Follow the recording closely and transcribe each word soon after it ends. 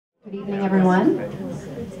Good evening, everyone.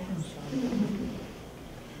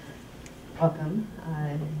 Welcome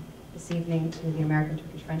this evening to the American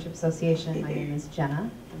Turkish Friendship Association. My name is Jena.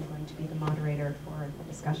 I'm going to be the moderator for the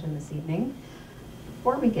discussion this evening.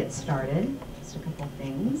 Before we get started, just a couple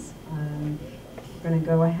things. We're going to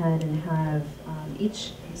go ahead and have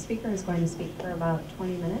each speaker is going to speak for about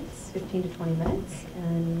 20 minutes, 15 to 20 minutes,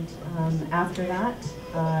 and after that,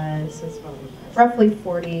 so it's roughly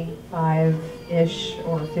 45-ish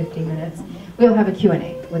or 50 minutes, we'll have a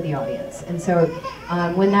Q&A with the audience. And so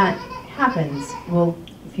when that happens,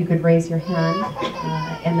 if you could raise your hand,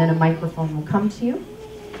 and then a microphone will come to you,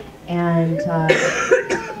 and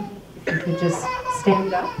if you could just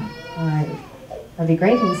stand up, that'd be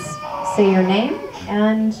great, and say your name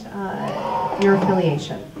and your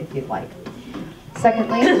affiliation, if you'd like.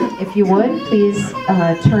 Secondly, if you would, please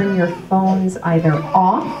turn your phones either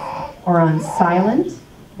off or on silent.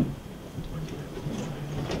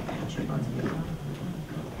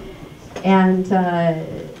 And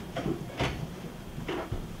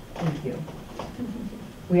thank you.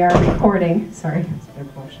 We are recording, sorry,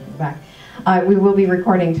 back. We will be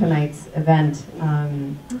recording tonight's event,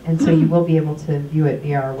 and so you will be able to view it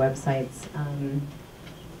via our websites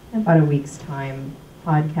in about a week's time.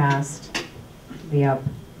 Podcast will be up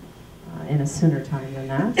in a sooner time than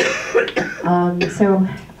that.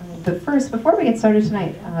 But first, before we get started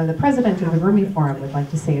tonight, the president of the Rumi Forum would like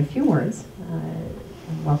to say a few words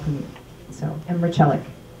and welcome you. So, Emre Çelik,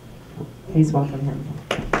 please welcome him.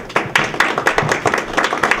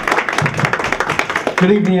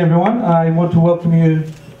 Good evening, everyone. I want to welcome you,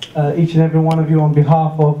 each and every one of you, on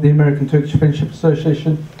behalf of the American Turkish Friendship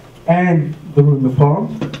Association and the Rumi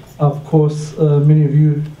Forum. Of course, many of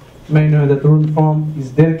you may know that the Rumi Forum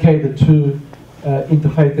is dedicated to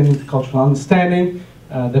interfaith and intercultural understanding.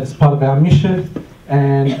 That's part of our mission.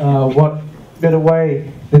 And what better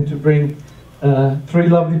way than to bring three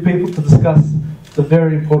lovely people to discuss the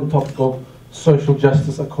very important topic of social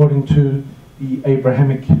justice according to the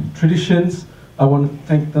Abrahamic traditions. I want to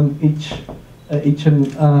thank them each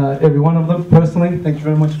and every one of them personally. Thank you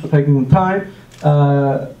very much for taking the time.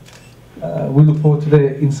 We look forward to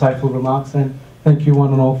their insightful remarks, and thank you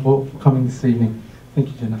one and all for coming this evening. Thank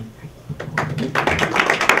you, Jena.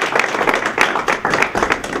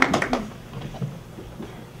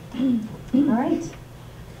 All right.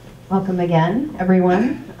 Welcome again,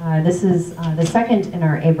 everyone. This is the second in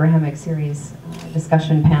our Abrahamic series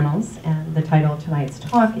discussion panels, and the title of tonight's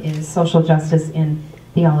talk is Social Justice in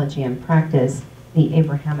Theology and Practice, the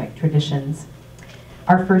Abrahamic Traditions.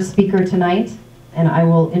 Our first speaker tonight, and I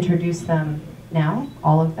will introduce them now,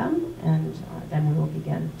 all of them, and then we will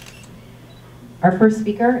begin. Our first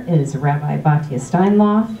speaker is Rabbi Batya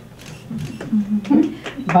Steinlauf.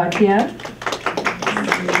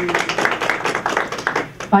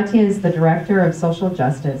 Batya is the Director of Social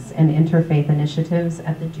Justice and Interfaith Initiatives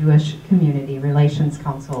at the Jewish Community Relations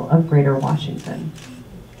Council of Greater Washington.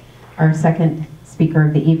 Our second speaker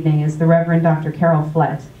of the evening is the Reverend Dr. Carol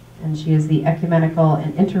Flett, and she is the Ecumenical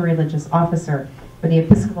and Interreligious Officer for the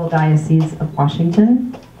Episcopal Diocese of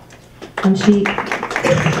Washington. And she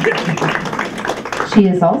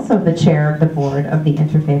is also the chair of the board of the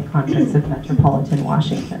Interfaith Conference of Metropolitan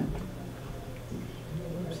Washington.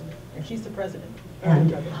 And she's the president.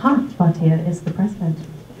 And Batya is the president.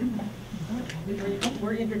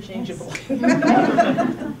 We're interchangeable.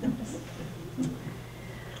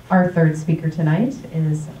 Our third speaker tonight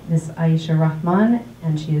is Ms. Aisha Rahman,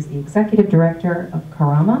 and she is the executive director of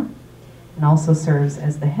Karama, and also serves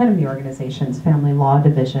as the head of the organization's Family Law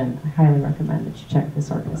Division. I highly recommend that you check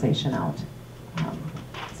this organization out.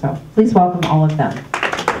 So please welcome all of them.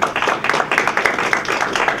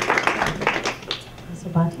 So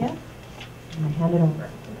Batya, I'm going to hand it over.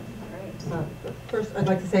 First, I'd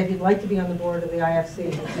like to say if you'd like to be on the board of the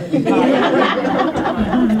IFC,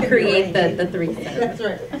 create the three. That's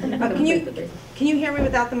right. Can you hear me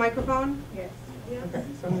without the microphone? Yes. Okay,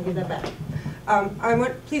 so I'm going to give that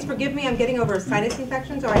back. Please forgive me. I'm getting over a sinus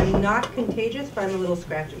infection, so I am not contagious, but I'm a little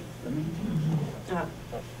scratchy.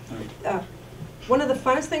 One of the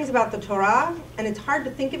funnest things about the Torah, and it's hard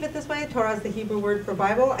to think of it this way, Torah is the Hebrew word for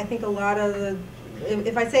Bible. I think a lot of the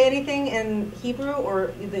if I say anything in Hebrew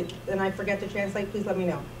and I forget to translate, please let me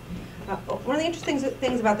know. One of the interesting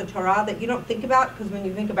things about the Torah that you don't think about, because when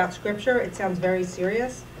you think about scripture, it sounds very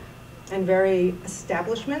serious and very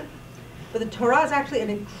establishment. But the Torah is actually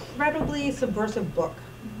an incredibly subversive book.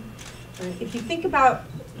 If you think about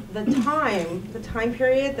the time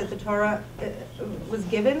period that the Torah was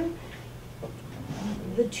given,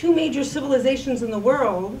 the two major civilizations in the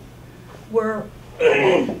world were,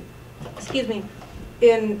 excuse me,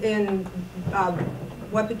 in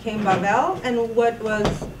what became Babel and what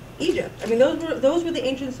was Egypt. I mean, those were the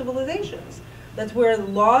ancient civilizations. That's where the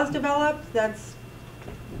laws developed. That's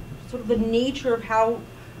sort of the nature of how,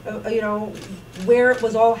 where it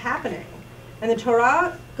was all happening. And the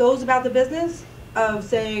Torah goes about the business of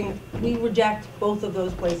saying, we reject both of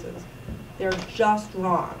those places. They're just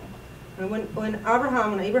wrong. And when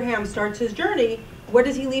Abraham starts his journey, what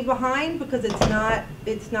does he leave behind? Because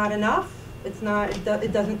it's not enough.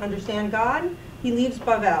 It doesn't understand God. He leaves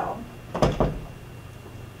Babel.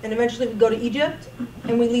 And eventually we go to Egypt,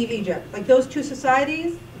 and we leave Egypt. Like those two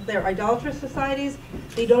societies, they're idolatrous societies.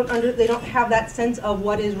 They don't have that sense of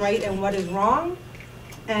what is right and what is wrong,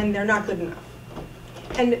 and they're not good enough.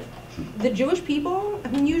 And the Jewish people, I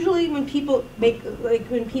mean, usually when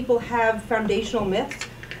people have foundational myths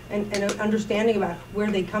and an understanding about where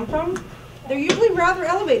they come from, they're usually rather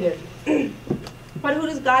elevated. But who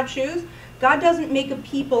does God choose? God doesn't make a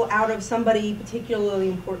people out of somebody particularly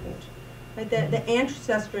important. Right? The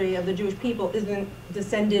ancestry of the Jewish people isn't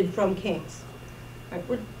descended from kings. Right?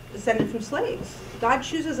 We're descended from slaves. God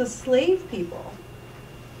chooses a slave people.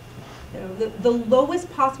 The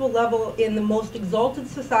lowest possible level in the most exalted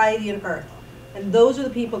society on earth. And those are the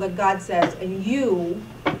people that God says, and you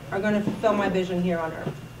are going to fulfill my vision here on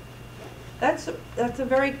earth. That's a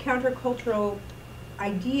very countercultural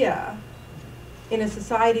idea in a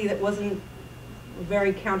society that wasn't a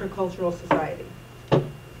very countercultural society.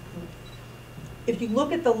 If you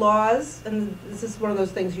look at the laws, and this is one of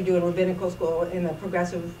those things you do in rabbinical school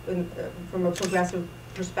from a progressive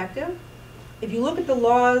perspective, if you look at the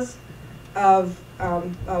laws of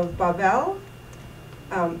Babel,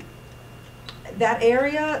 that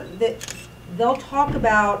area, that they'll talk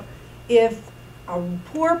about if a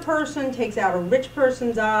poor person takes out a rich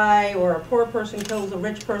person's eye, or a poor person kills a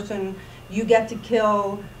rich person, you get to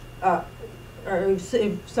kill, or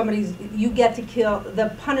you get to kill,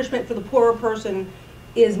 the punishment for the poorer person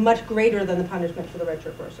is much greater than the punishment for the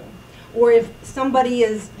richer person. Or if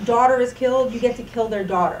somebody's daughter is killed, you get to kill their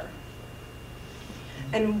daughter.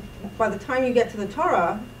 And by the time you get to the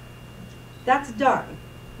Torah, that's done.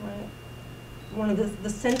 Right? One of the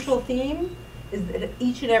central theme is that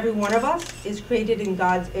each and every one of us is created in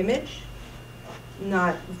God's image,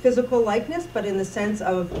 not physical likeness, but in the sense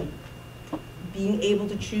of being able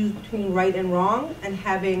to choose between right and wrong and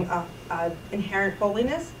having an inherent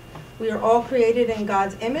holiness. We are all created in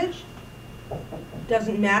God's image. It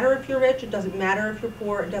doesn't matter if you're rich, it doesn't matter if you're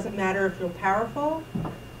poor, it doesn't matter if you're powerful.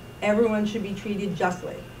 Everyone should be treated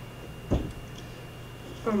justly.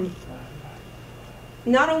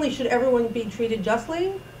 Not only should everyone be treated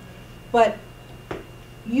justly, but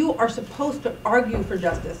you are supposed to argue for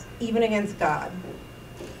justice, even against God.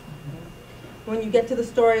 When you get to the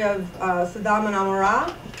story of Sodom and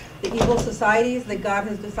Amorah, the evil societies that God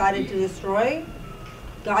has decided to destroy,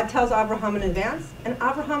 God tells Abraham in advance, and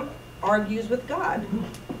Abraham argues with God.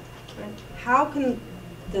 Right? How can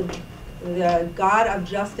the God of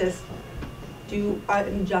justice do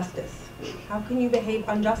injustice? How can you behave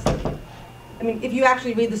unjustly? I mean, if you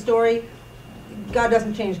actually read the story, God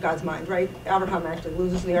doesn't change God's mind, right? Abraham actually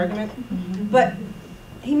loses the argument. But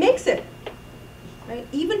he makes it. Right?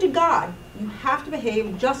 Even to God, you have to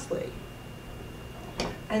behave justly.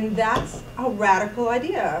 And that's a radical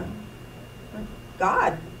idea.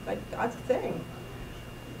 God, like God's a thing.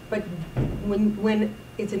 But when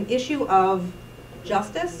it's an issue of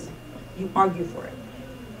justice, you argue for it.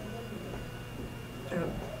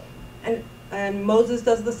 And Moses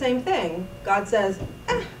does the same thing. God says,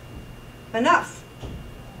 enough.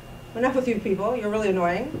 Enough with you people, you're really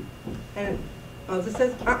annoying. And Moses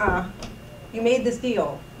says, you made this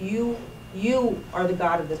deal. You are the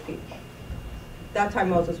God of this people. That's how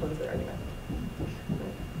Moses wins the argument.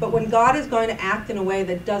 But when God is going to act in a way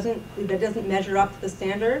that doesn't measure up to the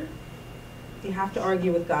standard, you have to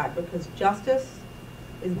argue with God, because justice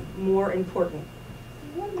is more important.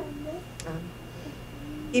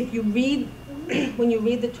 If you read, when you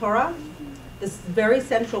read the Torah, this very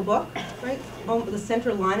central book, right, the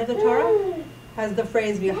center line of the Torah has the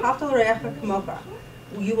phrase "V'ahavta l'reacha kamocha."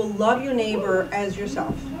 You will love your neighbor as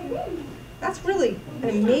yourself. That's really an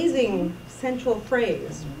amazing central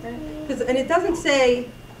phrase, right? And it doesn't say,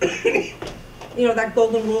 that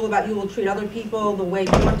golden rule about you will treat other people the way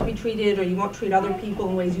you want to be treated, or you won't treat other people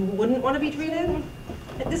in ways you wouldn't want to be treated.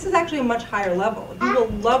 This is actually a much higher level. You will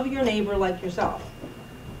love your neighbor like yourself.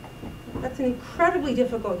 That's an incredibly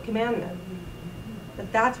difficult commandment.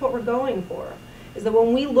 But that's what we're going for, is that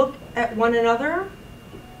when we look at one another,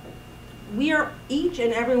 we are, each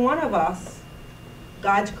and every one of us,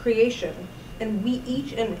 God's creation. And we,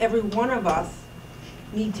 each and every one of us,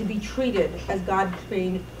 need to be treated as God's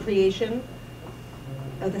creation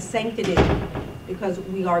of the sanctity, because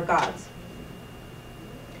we are God's.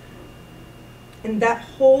 And that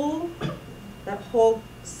whole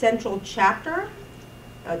central chapter,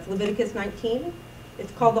 it's Leviticus 19,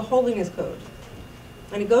 it's called the Holiness Code.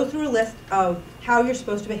 And it goes through a list of how you're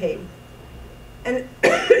supposed to behave. And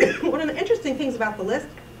one of the interesting things about the list,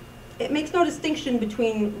 it makes no distinction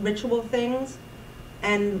between ritual things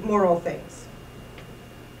and moral things.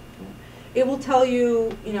 It will tell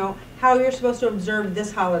you, how you're supposed to observe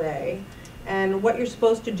this holiday and what you're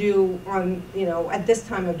supposed to do on, at this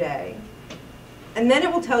time of day. And then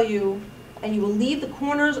it will tell you, and you will leave the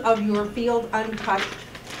corners of your field untouched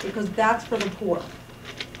because that's for the poor.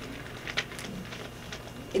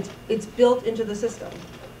 It's built into the system.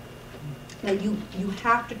 Now you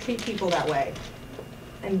have to treat people that way.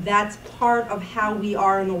 And that's part of how we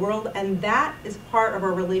are in the world, and that is part of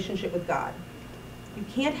our relationship with God. You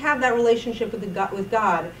can't have that relationship with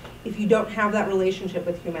God if you don't have that relationship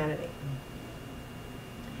with humanity.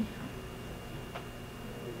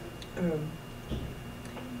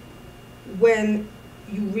 When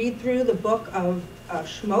you read through the book of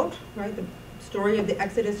Shemot, right, the story of the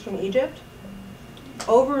Exodus from Egypt,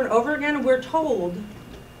 over and over again we're told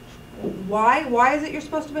why is it you're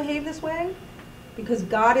supposed to behave this way? Because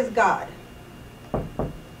God is God.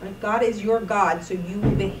 Right? God is your God, so you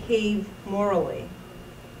will behave morally.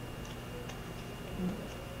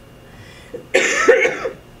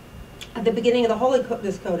 At the beginning of the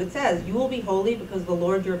Holiness Code, it says, you will be holy because the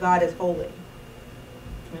Lord your God is holy.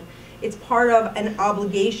 It's part of an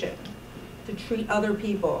obligation to treat other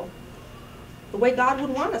people the way God would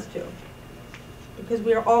want us to, because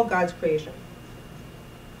we are all God's creation.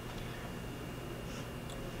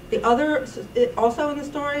 The other, also in the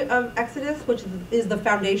story of Exodus, which is the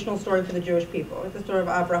foundational story for the Jewish people. The story of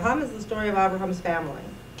Abraham is the story of Abraham's family.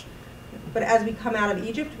 But as we come out of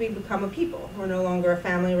Egypt, we become a people. We're no longer a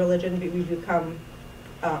family religion, but we become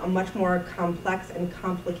a much more complex and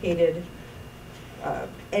complicated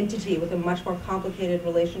entity with a much more complicated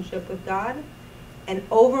relationship with God. And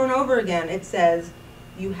over again, it says,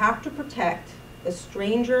 you have to protect the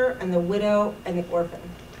stranger and the widow and the orphan.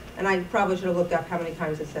 And I probably should have looked up how many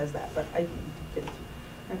times it says that, but I didn't.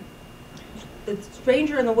 The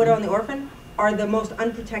stranger and the widow and the orphan are the most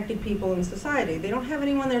unprotected people in society. They don't have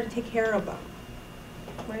anyone there to take care of them.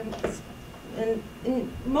 Right? And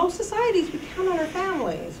in most societies, we count on our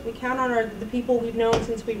families. We count on the people we've known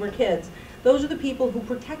since we were kids. Those are the people who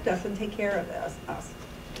protect us and take care of us.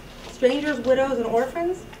 Strangers, widows, and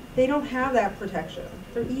orphans, they don't have that protection.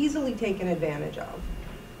 They're easily taken advantage of.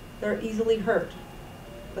 They're easily hurt.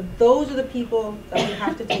 But those are the people that we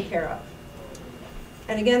have to take care of.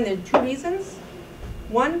 And again, there are two reasons.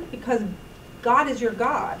 One, because God is your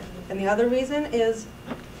God. And the other reason is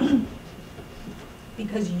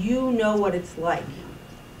because you know what it's like.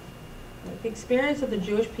 The experience of the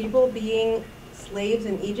Jewish people being slaves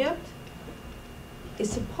in Egypt is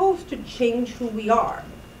supposed to change who we are.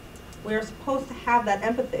 We're supposed to have that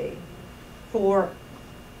empathy for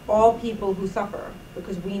all people who suffer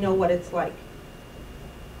because we know what it's like.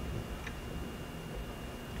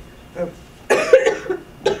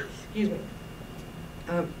 Excuse me.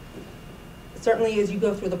 Certainly as you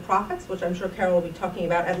go through the prophets, which I'm sure Carol will be talking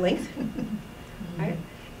about at length, right?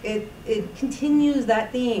 It continues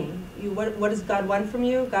that theme. What does God want from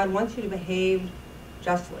you? God wants you to behave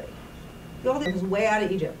justly. All this is way out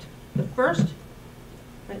of Egypt. The first,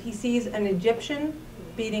 right, he sees an Egyptian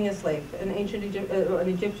beating a slave, an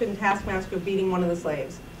Egyptian taskmaster beating one of the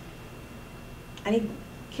slaves. And he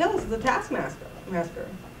kills the taskmaster. I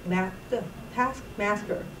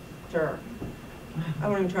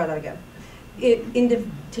won't even try that again.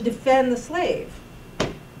 To defend the slave.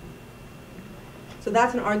 So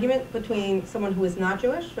that's an argument between someone who is not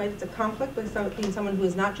Jewish, right? It's a conflict between someone who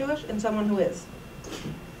is not Jewish and someone who is.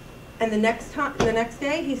 And the next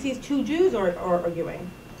day, he sees two Jews arguing.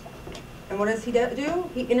 And what does he do?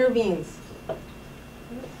 He intervenes.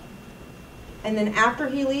 And then after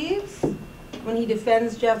he leaves, when he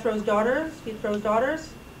defends Jethro's daughters,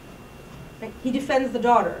 right, he defends the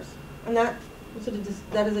daughters. And that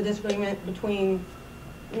is a disagreement between,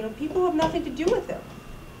 people who have nothing to do with him.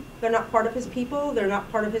 They're not part of his people. They're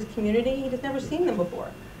not part of his community. He has never seen them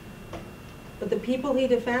before. But the people he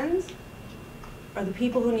defends are the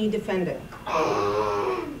people who need defending.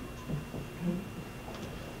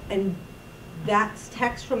 And that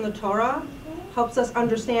text from the Torah helps us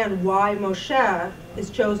understand why Moshe is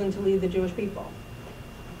chosen to lead the Jewish people.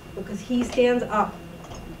 Because he stands up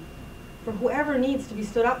for whoever needs to be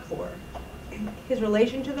stood up for. His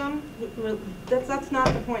relation to them, that's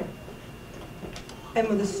not the point. And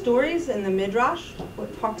with the stories in the Midrash,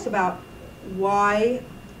 what talks about why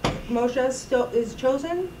Moshe still is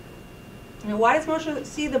chosen? You know, why does Moshe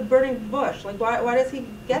see the burning bush? Like, why does he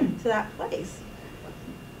get to that place?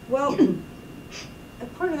 Well,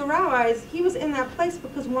 according to the rabbis, he was in that place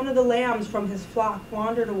because one of the lambs from his flock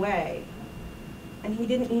wandered away, and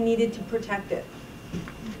he needed to protect it.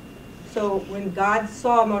 So when God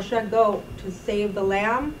saw Moshe go to save the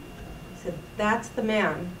lamb, he said, that's the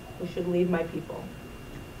man who should lead my people.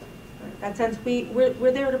 In that sense,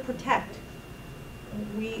 we're there to protect.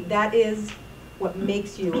 That is what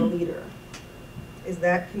makes you a leader, is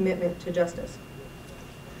that commitment to justice.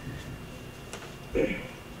 A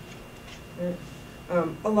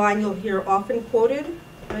line you'll hear often quoted,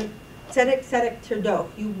 right? Tzedek, tzedek tirdof,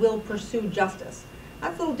 you will pursue justice.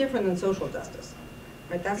 That's a little different than social justice.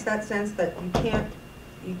 Right? That's that sense that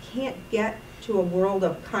you can't get to a world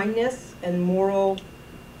of kindness and moral,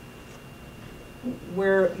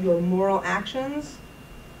 where your moral actions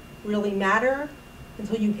really matter,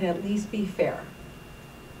 until you can at least be fair.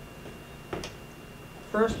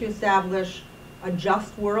 First you establish a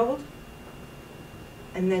just world,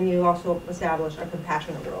 and then you also establish a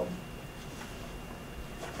compassionate world.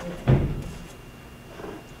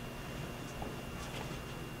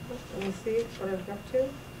 Let me see what I've got to.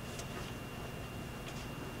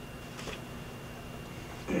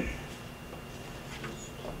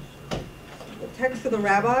 The text of the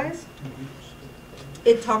rabbis,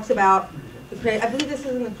 it talks about I believe this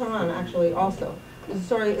is in the Quran actually also.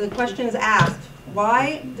 Sorry, the question is asked,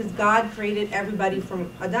 why does God create everybody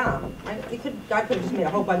from Adam? Right? God could have just made a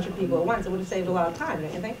whole bunch of people at once. It would have saved a lot of time,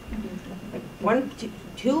 don't you think? Like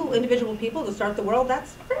two individual people to start the world,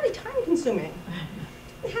 that's very time consuming.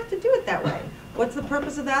 You have to do it that way. What's the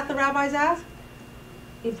purpose of that, the rabbis ask?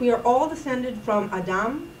 If we are all descended from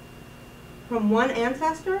Adam, from one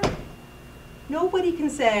ancestor, nobody can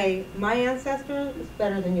say, my ancestor is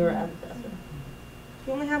better than your ancestor.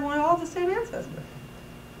 You only have all the same ancestor.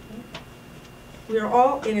 We are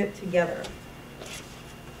all in it together.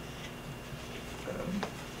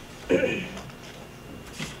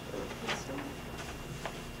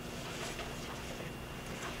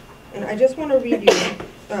 And I just want to read you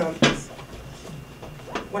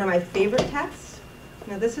one of my favorite texts.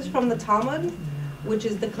 Now this is from the Talmud, which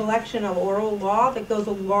is the collection of oral law that goes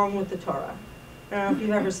along with the Torah. I don't know if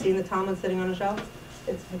you've ever seen the Talmud sitting on a shelf.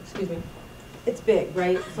 It's big,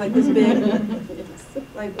 right? It's like this big,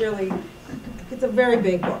 like really, it's a very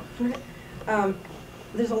big book.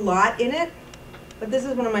 There's a lot in it, but this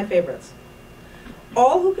is one of my favorites.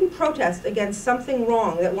 All who can protest against something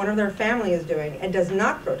wrong that one of their family is doing and does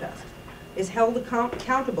not protest is held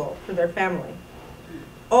accountable for their family.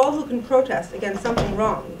 All who can protest against something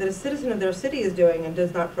wrong that a citizen of their city is doing and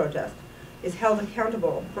does not protest is held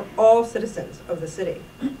accountable for all citizens of the city.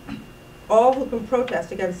 All who can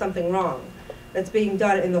protest against something wrong that's being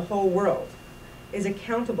done in the whole world is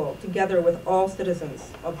accountable together with all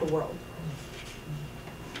citizens of the world.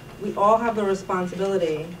 We all have the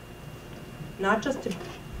responsibility not just to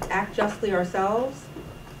act justly ourselves,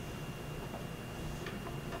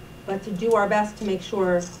 but to do our best to make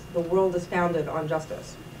sure the world is founded on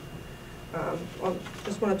justice. I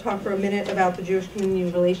just want to talk for a minute about the Jewish Community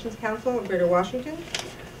Relations Council of Greater Washington,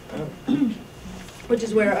 which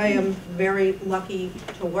is where I am very lucky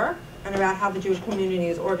to work, and about how the Jewish community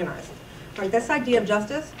is organized. All right, this idea of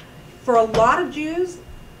justice, for a lot of Jews,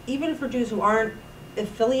 even for Jews who aren't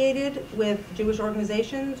affiliated with Jewish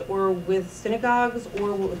organizations or with synagogues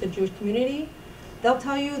or with the Jewish community, they'll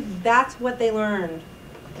tell you that's what they learned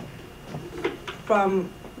from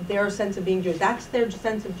their sense of being Jewish. That's their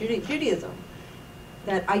sense of Judaism.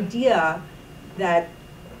 That idea that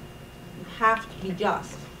you have to be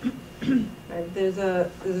just. Right? There's a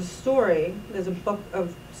story, there's a book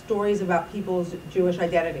of stories about people's Jewish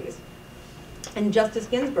identities. And Justice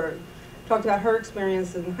Ginsburg talked about her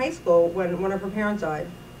experience in high school when one of her parents died.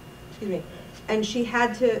 Excuse me. And she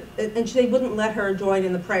had to, and they wouldn't let her join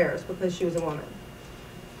in the prayers because she was a woman.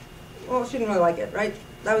 Well, she didn't really like it, right?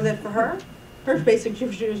 That was it for her. Her basic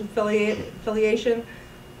Jewish affiliation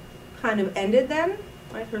kind of ended then,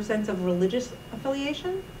 right? Her sense of religious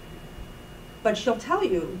affiliation. But she'll tell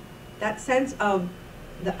you that sense of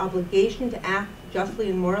the obligation to act justly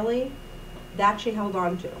and morally, that she held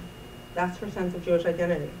on to. That's her sense of Jewish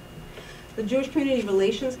identity. The Jewish Community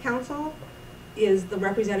Relations Council is the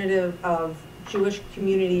representative of Jewish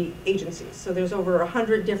community agencies. So there's over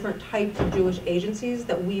 100 different types of Jewish agencies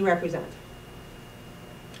that we represent.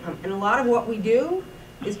 And a lot of what we do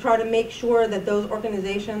is try to make sure that those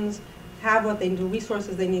organizations have the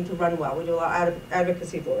resources they need to run well. We do a lot of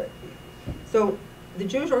advocacy for it. So the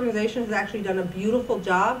Jewish organization has actually done a beautiful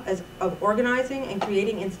job of organizing and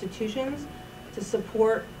creating institutions to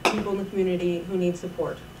support people in the community who need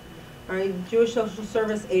support. All right, Jewish Social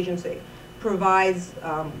Service Agency provides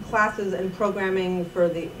classes and programming for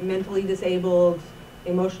the mentally disabled,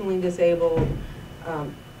 emotionally disabled.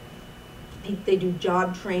 They do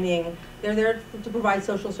job training. They're there to provide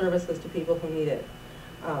social services to people who need it.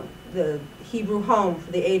 The Hebrew Home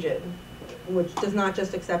for the Aged, which does not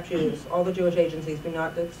just accept Jews. All the Jewish agencies do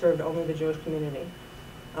not serve only the Jewish community,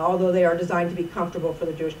 although they are designed to be comfortable for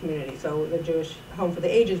the Jewish community. So the Jewish Home for the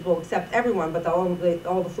Aged will accept everyone, but all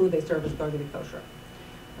the food they serve is going to be kosher.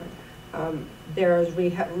 There's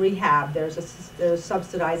rehab, there's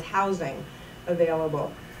subsidized housing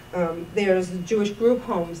available. There's Jewish group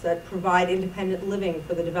homes that provide independent living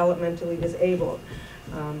for the developmentally disabled.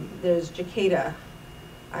 There's Jekeda.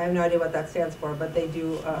 I have no idea what that stands for, but they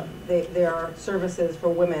do. There are services for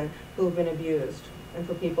women who have been abused and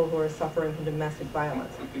for people who are suffering from domestic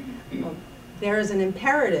violence. There is an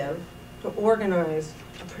imperative to organize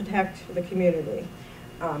to protect the community.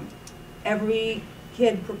 Every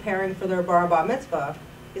kid preparing for their bar mitzvah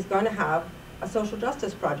is going to have a social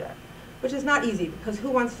justice project, which is not easy because who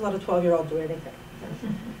wants to let a 12-year-old do anything?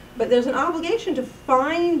 But there's an obligation to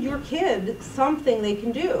find your kid something they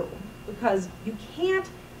can do, because you can't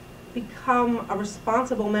become a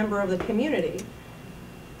responsible member of the community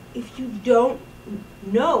if you don't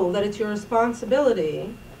know that it's your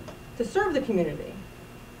responsibility to serve the community.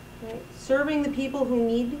 Right? Serving the people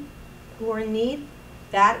who are in need,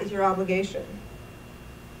 that is your obligation.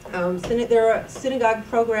 There are synagogue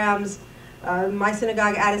programs. My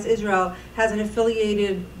synagogue, Addis Israel, has an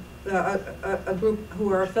affiliated, a group who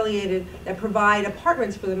are affiliated that provide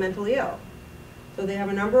apartments for the mentally ill. So they have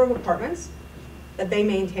a number of apartments that they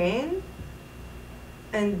maintain,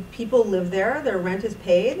 and people live there, their rent is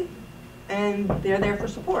paid, and they're there for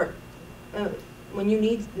support.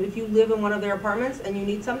 If you live in one of their apartments and you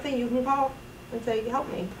need something, you can call and say,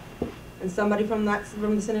 help me. And somebody from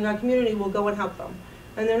the synagogue community will go and help them.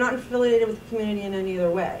 And they're not affiliated with the community in any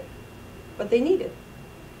other way, but they need it.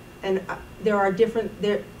 And there are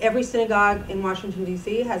every synagogue in Washington,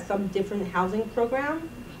 D.C. has some different housing program.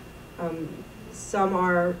 Some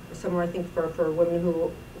are I think for women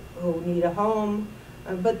who need a home,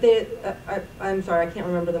 but I'm sorry, I can't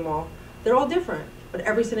remember them all. They're all different, but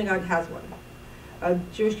every synagogue has one.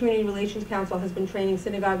 Jewish Community Relations Council has been training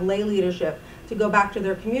synagogue lay leadership to go back to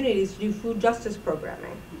their communities to do food justice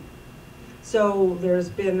programming. So there's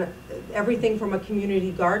been everything from a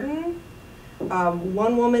community garden.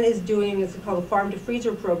 One woman is doing, it's called a farm to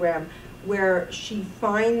freezer program, where she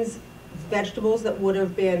finds vegetables that would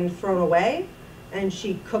have been thrown away, and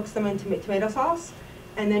she cooks them in tomato sauce,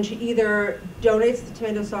 and then she either donates the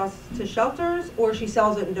tomato sauce to shelters or she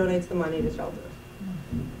sells it and donates the money to shelters.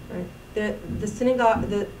 Right? The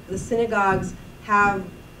synagogues have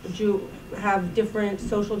different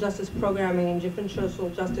social justice programming and different social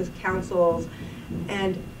justice councils,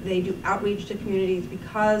 and they do outreach to communities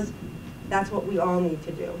because that's what we all need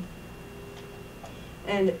to do.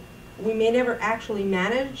 And we may never actually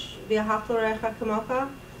manage V'ahavta l'reacha kamocha,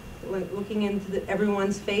 like looking into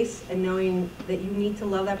everyone's face and knowing that you need to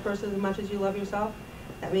love that person as much as you love yourself.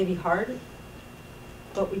 That may be hard,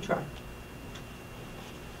 but we try.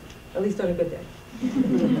 At least on a good day.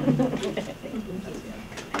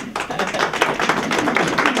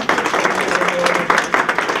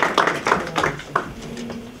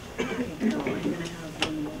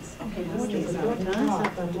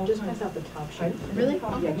 Just pass out the top sheet. Really?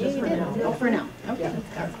 Yeah, just for now. Oh, for now. Okay, Yeah. that's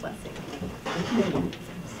God's blessing.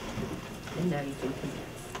 And now you can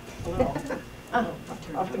condense. Hello. Oh,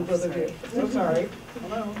 Often both of you. So sorry.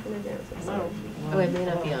 Hello. Hello. Oh, it may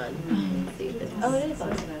not be on. Let's see if it's, oh, it is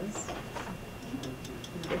on.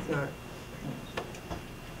 It's not.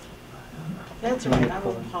 That's right, I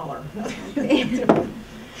will holler.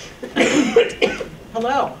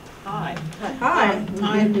 Hello. Hi. Hi.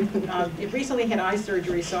 I recently had eye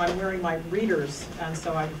surgery, so I'm wearing my readers, and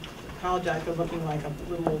so I apologize for looking like a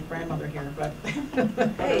little old grandmother here, but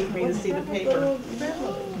hey, for me to see the paper.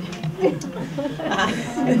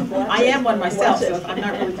 I am one myself, so I'm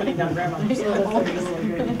not really putting down grandmothers.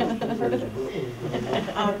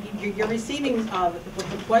 You're receiving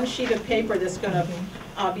one sheet of paper that's going to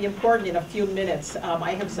be important in a few minutes.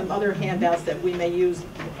 I have some other handouts that we may use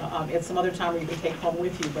at some other time where you can take home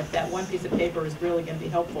with you, but that one piece of paper is really going to be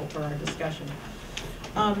helpful for our discussion.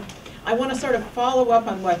 I want to sort of follow up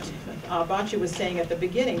on what Batya was saying at the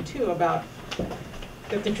beginning, too, about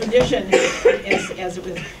that the tradition,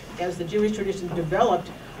 as the Jewish tradition developed,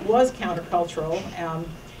 was countercultural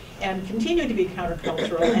and continued to be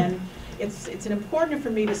countercultural. And it's important for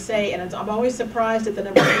me to say, and I'm always surprised at the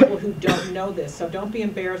number of people who don't know this, so don't be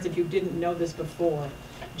embarrassed if you didn't know this before.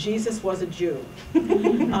 Jesus was a Jew.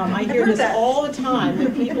 I hear this all the time,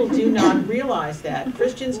 that people do not realize that.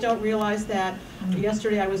 Christians don't realize that.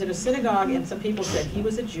 Yesterday I was at a synagogue and some people said, he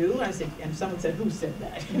was a Jew? I said, and someone said, who said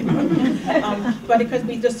that? But because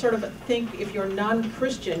we just sort of think if you're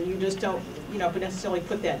non-Christian, you just don't, necessarily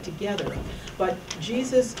put that together. But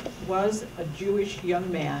Jesus was a Jewish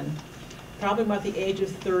young man, probably about the age of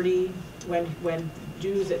 30, when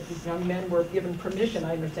Jews, young men, were given permission,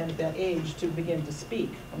 I understand, at that age to begin to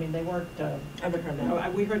speak. I mean, they weren't... I haven't heard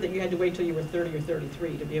that. We heard that you had to wait till you were 30 or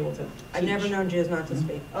 33 to be able to teach. I've never known Jews not to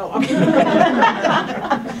speak. Oh, okay.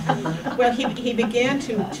 Well, he began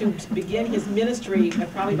to begin his ministry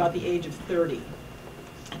at probably about the age of 30.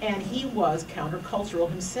 And he was countercultural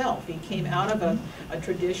himself. He came out of a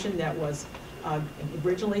tradition that was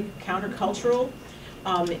originally countercultural.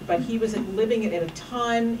 But he was living at a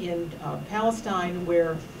time in Palestine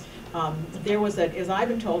where there was as I've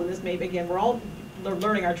been told, and this may, again, we're all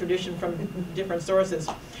learning our tradition from different sources,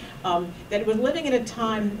 that it was living in a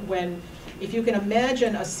time when, if you can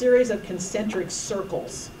imagine a series of concentric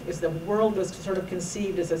circles, as the world was sort of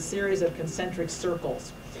conceived as a series of concentric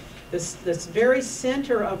circles. This very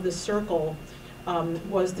center of the circle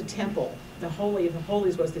was the temple. The Holy of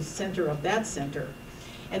Holies was the center of that center.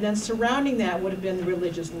 And then surrounding that would have been the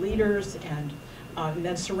religious leaders, and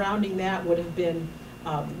then surrounding that would have been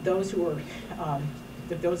those who were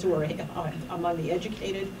among the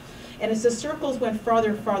educated. And as the circles went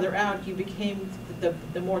farther and farther out, you became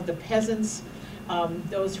the more the peasants,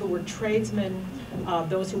 those who were tradesmen,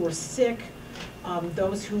 those who were sick,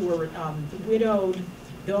 those who were widowed,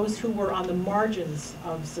 those who were on the margins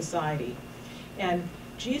of society. And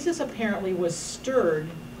Jesus apparently was stirred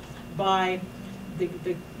by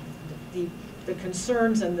the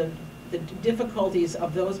concerns and the difficulties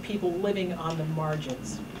of those people living on the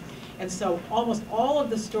margins. And so almost all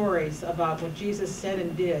of the stories about what Jesus said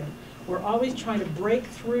and did were always trying to break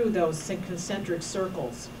through those concentric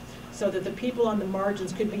circles so that the people on the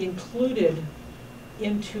margins could be included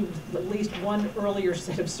into at least one earlier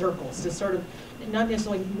set of circles, to sort of not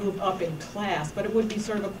necessarily move up in class, but it would be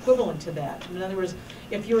sort of equivalent to that. In other words,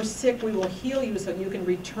 if you're sick, we will heal you so you can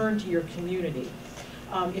return to your community.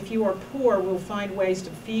 If you are poor, we'll find ways to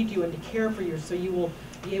feed you and to care for you so you will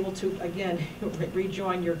be able to, again,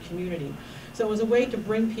 rejoin your community. So it was a way to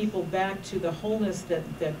bring people back to the wholeness that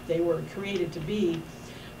they were created to be.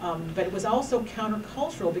 But it was also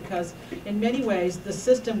countercultural because in many ways the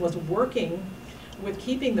system was working with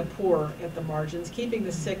keeping the poor at the margins, keeping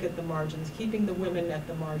the sick at the margins, keeping the women at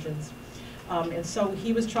the margins. And so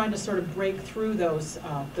he was trying to sort of break through those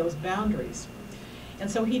boundaries.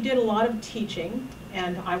 And so he did a lot of teaching,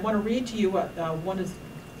 and I want to read to you one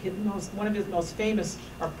of his most famous,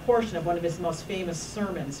 or portion of one of his most famous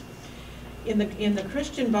sermons. In the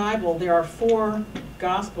Christian Bible, there are 4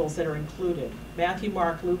 Gospels that are included: Matthew,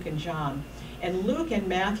 Mark, Luke, and John. And Luke and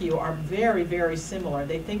Matthew are very, very similar.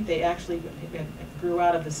 They think they actually grew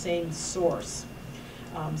out of the same source.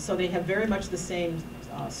 So they have very much the same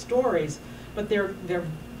stories, but their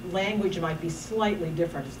language might be slightly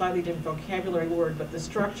different vocabulary word, but the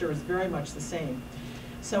structure is very much the same.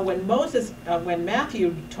 So when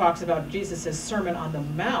Matthew talks about Jesus' Sermon on the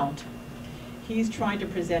Mount, he's trying to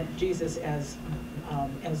present Jesus as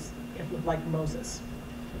like Moses,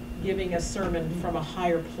 giving a sermon from a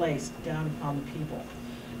higher place down upon the people.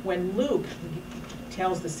 When Luke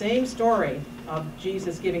tells the same story of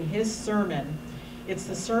Jesus giving his sermon, it's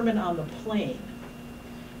the Sermon on the Plain,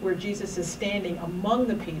 where Jesus is standing among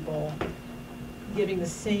the people giving the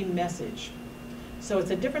same message. So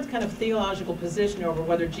it's a different kind of theological position over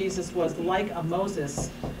whether Jesus was like a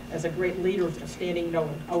Moses as a great leader standing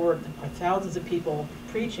over thousands of people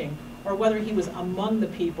preaching, or whether he was among the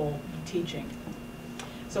people teaching.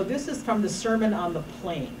 So this is from the Sermon on the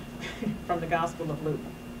Plain, from the Gospel of Luke.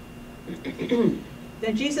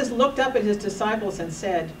 Then Jesus looked up at his disciples and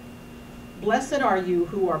said, "Blessed are you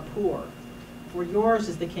who are poor, for yours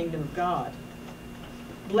is the kingdom of God.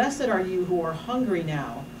 Blessed are you who are hungry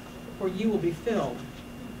now, for you will be filled.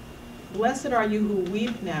 Blessed are you who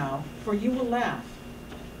weep now, for you will laugh.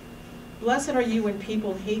 Blessed are you when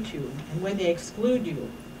people hate you, and when they exclude you,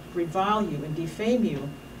 revile you, and defame you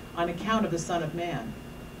on account of the Son of Man.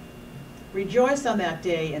 Rejoice on that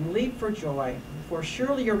day and leap for joy, for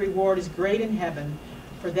surely your reward is great in heaven,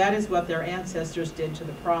 for that is what their ancestors did to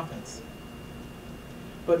the prophets.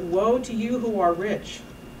 But woe to you who are rich,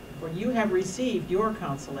 for you have received your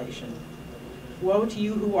consolation. Woe to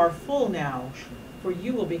you who are full now, for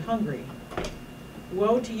you will be hungry.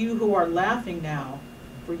 Woe to you who are laughing now,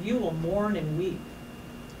 for you will mourn and weep.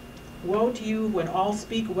 Woe to you when all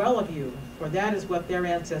speak well of you, for that is what their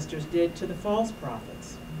ancestors did to the false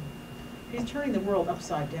prophets. He's turning the world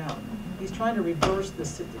upside down. He's trying to reverse the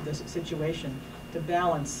situation to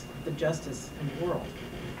balance the justice in the world.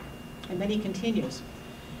 And then he continues,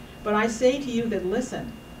 "But I say to you that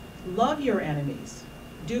listen, love your enemies,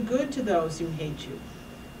 do good to those who hate you,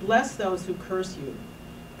 bless those who curse you,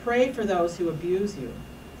 pray for those who abuse you.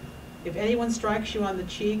 If anyone strikes you on the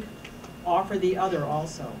cheek, offer the other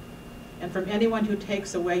also. And from anyone who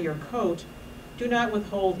takes away your coat, do not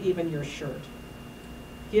withhold even your shirt.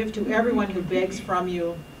 Give to everyone who begs from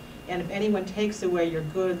you, and if anyone takes away your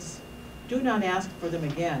goods, do not ask for them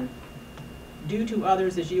again. Do to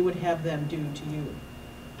others as you would have them do to you.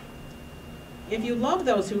 If you love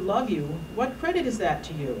those who love you, what credit is that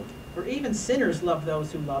to you? For even sinners love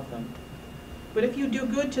those who love them. But if you do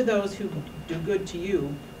good to those who do good to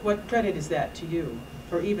you, what credit is that to you?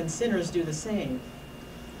 For even sinners do the same.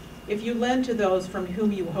 If you lend to those from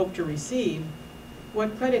whom you hope to receive,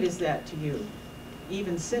 what credit is that to you?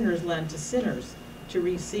 Even sinners lend to sinners to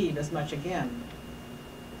receive as much again.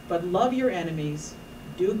 But love your enemies,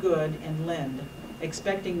 do good, and lend,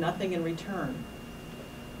 expecting nothing in return.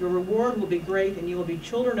 Your reward will be great, and you will be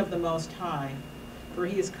children of the Most High, for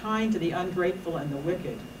he is kind to the ungrateful and the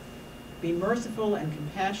wicked. Be merciful and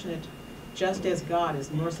compassionate, just as God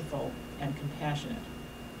is merciful and compassionate."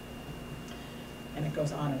 And it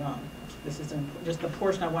goes on and on. This is just the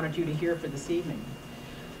portion I wanted you to hear for this evening.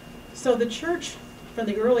 So the church, from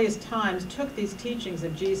the earliest times, took these teachings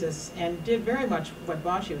of Jesus and did very much what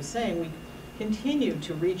Batya was saying. We continued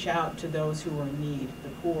to reach out to those who were in need, the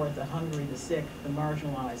poor, the hungry, the sick, the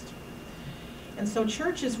marginalized. And so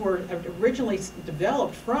churches were originally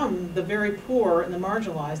developed from the very poor and the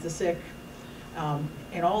marginalized, the sick,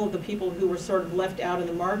 and all of the people who were sort of left out in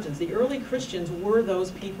the margins. The early Christians were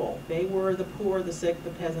those people. They were the poor, the sick, the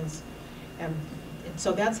peasants, and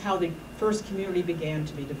so that's how the first community began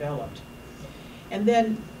to be developed. And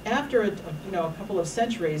then after a couple of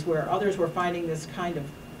centuries where others were finding this kind of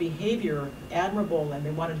behavior admirable and they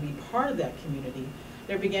wanted to be part of that community,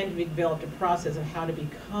 there began to be developed a process of how to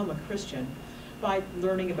become a Christian by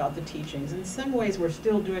learning about the teachings. In some ways we're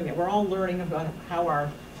still doing it. We're all learning about how our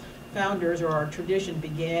founders or our tradition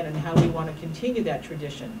began and how we want to continue that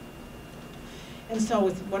tradition. And so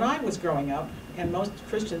when I was growing up, and most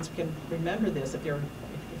Christians can remember this if you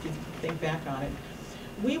think back on it,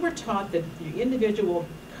 we were taught that the individual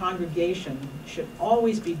congregation should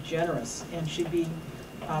always be generous and should be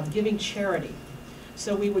giving charity.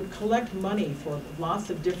 So we would collect money for lots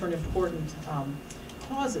of different important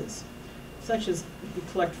causes, such as we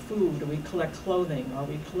collect food, or we collect clothing, or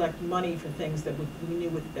we collect money for things that we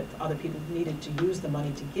knew that other people needed to use the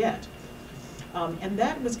money to get. And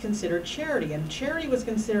that was considered charity, and charity was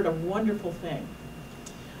considered a wonderful thing.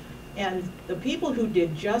 And the people who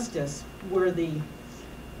did justice were the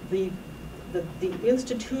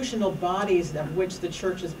institutional bodies of which the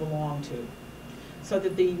churches belonged to. So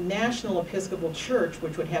that the National Episcopal Church,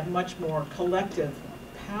 which would have much more collective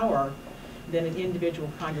power than an individual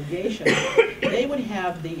congregation, they would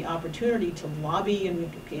have the opportunity to lobby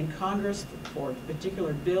in Congress for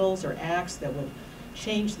particular bills or acts that would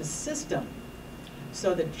change the system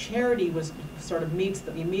so that charity was sort of meets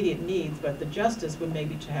the immediate needs, but the justice would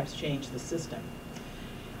maybe perhaps change the system.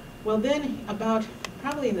 Well then, about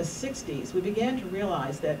probably in the 60s, we began to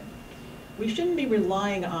realize that we shouldn't be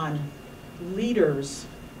relying on leaders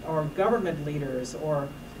or government leaders or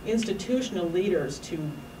institutional leaders to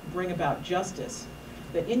bring about justice,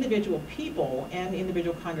 that individual people and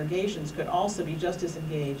individual congregations could also be just as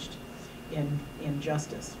engaged in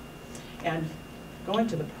justice. And going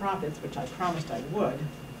to the prophets, which I promised I would.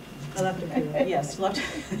 I left a few. Yes, left.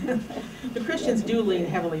 The Christians do lean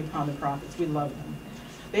heavily upon the prophets. We love them.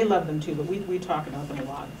 They love them too, but we talk about them a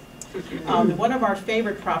lot. One of our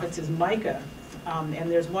favorite prophets is Micah, and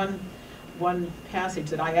there's one passage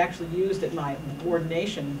that I actually used at my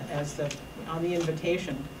ordination as on the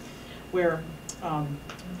invitation, where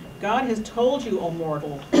God has told you, O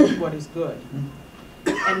mortal, what is good.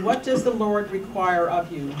 And what does the Lord require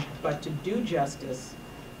of you but to do justice,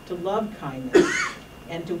 to love kindness,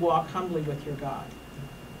 and to walk humbly with your God?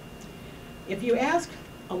 If you ask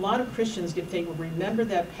a lot of Christians if they will remember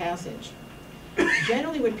that passage,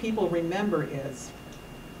 generally what people remember is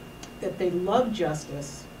that they love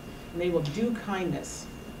justice and they will do kindness.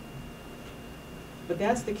 But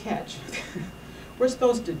that's the catch. We're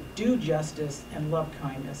supposed to do justice and love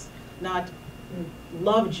kindness, not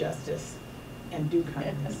love justice and do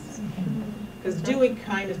kindness. Because doing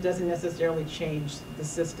kindness doesn't necessarily change the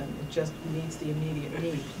system. It just meets the immediate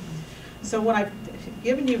need. So what I've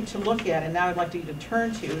given you to look at, and now I'd like you to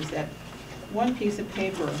turn to, is that one piece of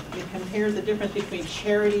paper. It compares the difference between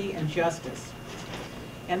charity and justice.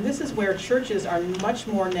 And this is where churches are much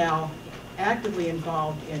more now actively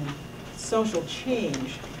involved in social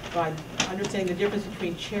change by understanding the difference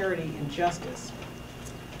between charity and justice.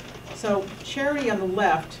 So charity on the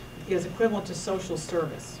left is equivalent to social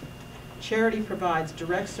service. Charity provides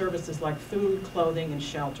direct services like food, clothing, and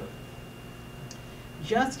shelter.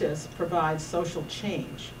 Justice provides social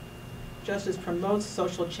change. Justice promotes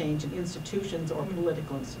social change in institutions or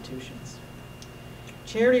political institutions.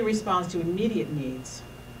 Charity responds to immediate needs.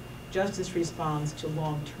 Justice responds to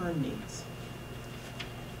long-term needs.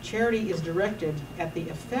 Charity is directed at the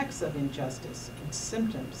effects of injustice, its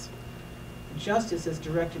symptoms. Justice is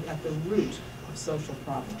directed at the root of social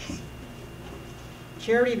problems.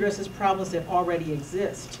 Charity addresses problems that already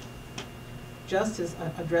exist. Justice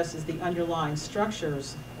addresses the underlying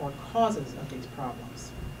structures or causes of these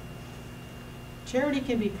problems. Charity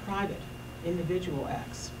can be private, individual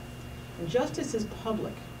acts. And justice is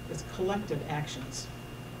public, it's collective actions.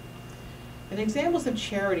 And examples of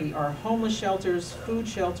charity are homeless shelters, food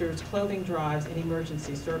shelters, clothing drives, and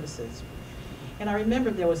emergency services. And I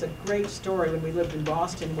remember there was a great story when we lived in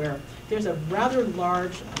Boston where there's a rather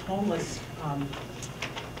large homeless,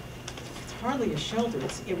 it's hardly a shelter,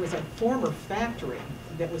 it was a former factory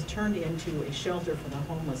that was turned into a shelter for the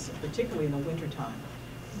homeless, particularly in the wintertime.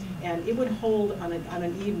 And it would hold on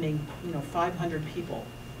an evening, 500 people.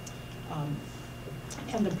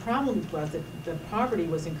 And the problem was that the poverty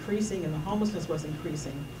was increasing and the homelessness was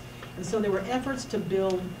increasing. And so there were efforts to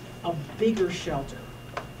build a bigger shelter.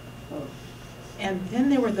 And then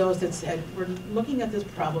there were those that said, we're looking at this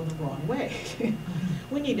problem the wrong way.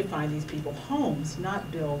 We need to find these people homes, not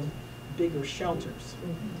build bigger shelters.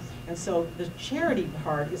 And so the charity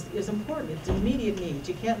part is important. It's immediate needs.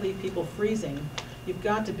 You can't leave people freezing. You've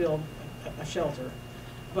got to build a shelter.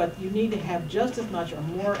 But you need to have just as much or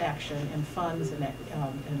more action and funds and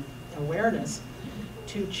awareness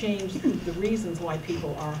to change the reasons why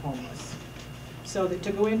people are homeless. So that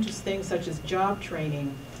to go into things such as job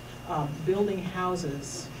training, building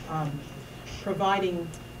houses, providing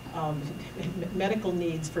medical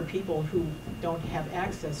needs for people who don't have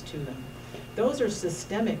access to them. Those are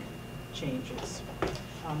systemic changes.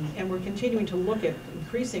 And we're continuing to look at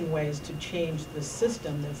increasing ways to change the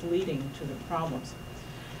system that's leading to the problems.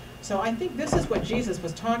 So I think this is what Jesus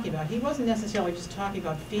was talking about. He wasn't necessarily just talking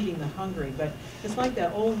about feeding the hungry, but it's like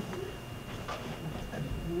that old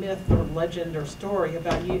myth or legend or story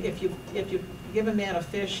about if you give a man a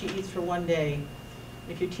fish, he eats for one day.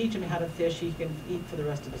 If you teach him how to fish, he can eat for the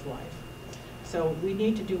rest of his life. So we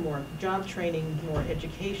need to do more job training, more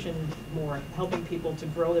education, more helping people to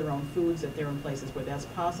grow their own foods if they're in places where that's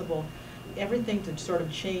possible. Everything to sort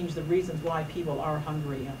of change the reasons why people are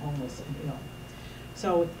hungry and homeless and ill.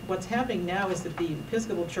 So what's happening now is that the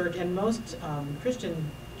Episcopal Church and most Christian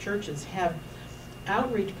churches have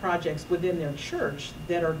outreach projects within their church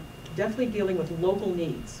that are definitely dealing with local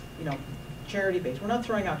needs, charity-based. We're not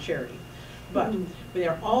throwing out charity, but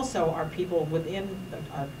there also are people within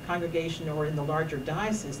a congregation or in the larger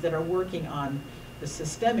diocese that are working on the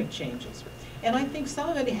systemic changes. And I think some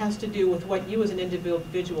of it has to do with what you as an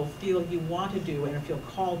individual feel you want to do and feel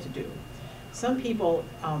called to do. Some people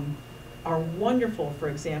are wonderful, for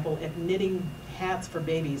example, at knitting hats for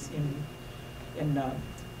babies in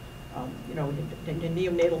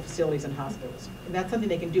neonatal facilities and hospitals. And that's something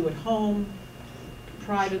they can do at home,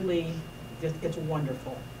 privately. It's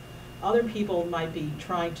wonderful. Other people might be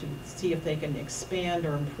trying to see if they can expand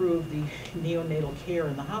or improve the neonatal care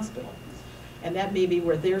in the hospital. And that may be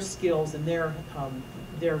where their skills and their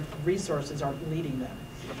resources are leading them.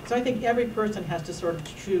 So I think every person has to sort of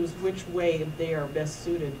choose which way they are best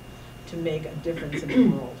suited to make a difference in the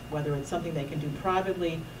world, whether it's something they can do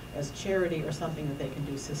privately as charity or something that they can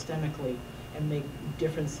do systemically and make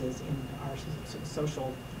differences in our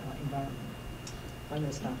social environment. I'm going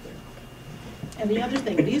to stop there. And the other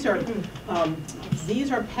thing, these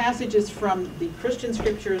are passages from the Christian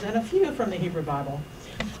scriptures and a few from the Hebrew Bible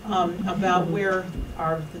about where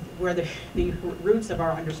the roots of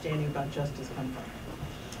our understanding about justice come from.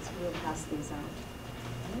 So we'll pass these out.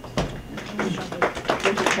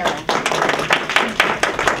 Thank you, Carol.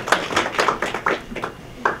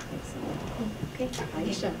 Okay.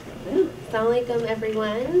 Aisha. Assalamu alaikum,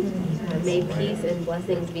 everyone. May peace and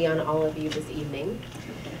blessings be on all of you this evening.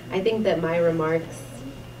 I think that my remarks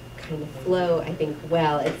kind of flow,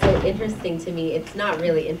 well. It's so interesting to me. It's not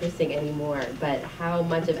really interesting anymore, but how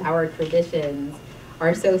much of our traditions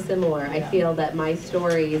are so similar. I feel that my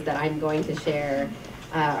stories that I'm going to share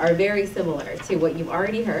are very similar to what you've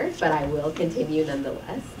already heard, but I will continue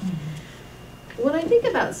nonetheless. When I think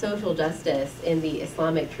about social justice in the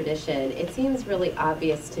Islamic tradition, it seems really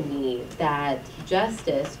obvious to me that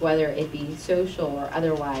justice, whether it be social or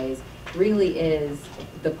otherwise, really is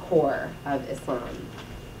the core of Islam.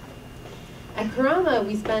 At Karama,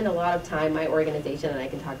 we spend a lot of time, my organization, and I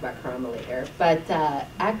can talk about Karama later, but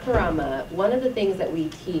at Karama, one of the things that we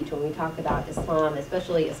teach when we talk about Islam,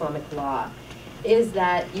 especially Islamic law, is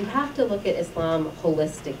that you have to look at Islam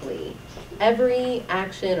holistically. Every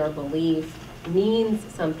action or belief means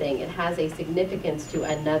something. It has a significance to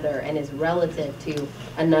another and is relative to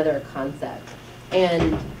another concept.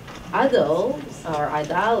 And adl, or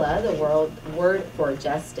adala, the word for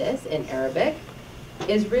justice in Arabic,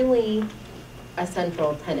 is really a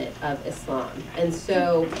central tenet of Islam. And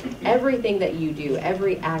so everything that you do,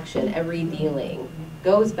 every action, every dealing,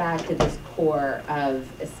 goes back to this core of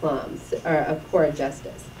Islam, or a core of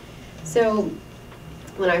justice. So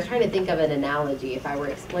when I was trying to think of an analogy, if I were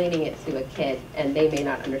explaining it to a kid, and they may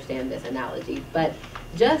not understand this analogy, but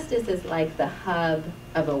justice is like the hub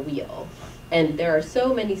of a wheel. And there are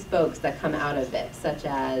so many spokes that come out of it, such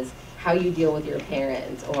as how you deal with your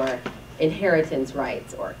parents, or inheritance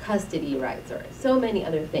rights, or custody rights, or so many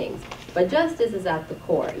other things. But justice is at the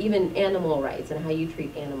core, even animal rights and how you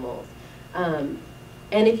treat animals.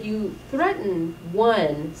 And if you threaten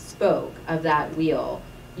one spoke of that wheel,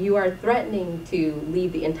 you are threatening to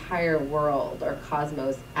leave the entire world or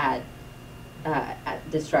cosmos at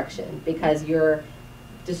destruction, because you're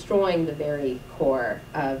destroying the very core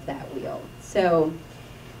of that wheel. So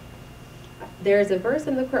there's a verse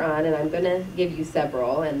in the Quran, and I'm going to give you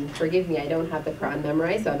several, and forgive me, I don't have the Quran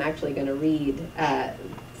memorized, so I'm actually going to read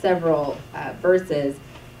several verses.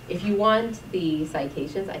 If you want the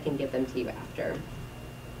citations, I can give them to you after.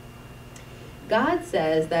 God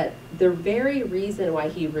says that the very reason why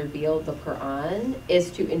he revealed the Quran is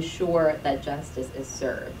to ensure that justice is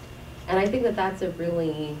served. And I think that that's a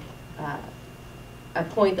really, a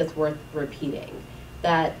point that's worth repeating.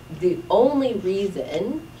 That the only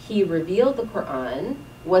reason he revealed the Quran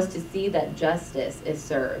was to see that justice is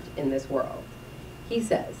served in this world. He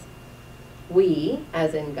says, "We,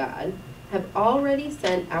 as in God, have already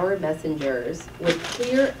sent our messengers with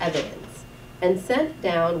clear evidence, and sent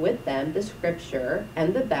down with them the scripture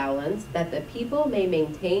and the balance, that the people may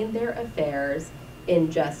maintain their affairs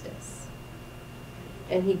in justice."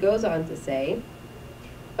 And he goes on to say,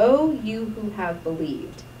 "O you who have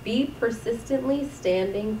believed, be persistently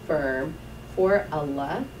standing firm, for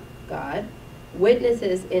Allah, God,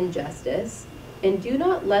 witnesses in justice, and do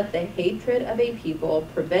not let the hatred of a people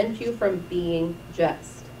prevent you from being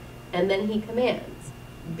just." And then he commands,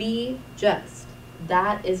 "Be just.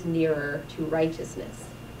 That is nearer to righteousness."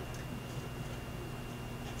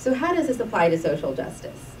 So how does this apply to social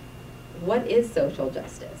justice? What is social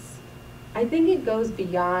justice? I think it goes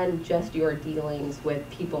beyond just your dealings with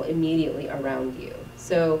people immediately around you.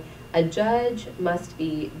 So a judge must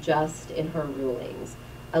be just in her rulings.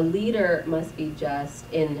 A leader must be just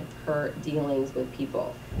in her dealings with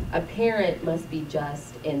people. A parent must be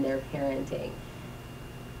just in their parenting.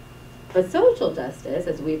 But social justice,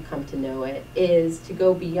 as we've come to know it, is to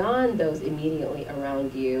go beyond those immediately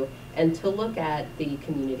around you and to look at the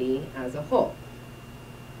community as a whole.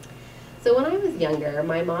 So when I was younger,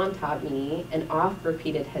 my mom taught me an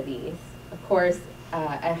oft-repeated hadith. Of course,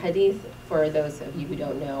 a hadith, for those of you who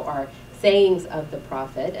don't know, are sayings of the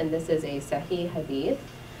Prophet, and this is a Sahih hadith.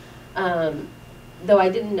 Though I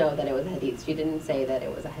didn't know that it was a hadith. She didn't say that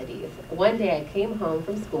it was a hadith. One day I came home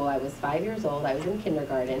from school. I was 5 years old. I was in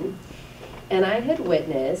kindergarten. And I had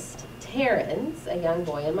witnessed Terrence, a young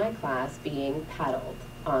boy in my class, being paddled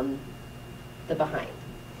on the behind.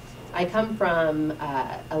 I come from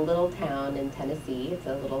a little town in Tennessee. It's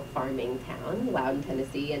a little farming town, Loudon,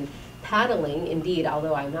 Tennessee. And paddling, indeed,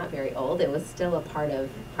 although I'm not very old, it was still a part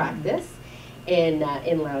of practice in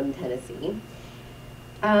Loudon, Tennessee.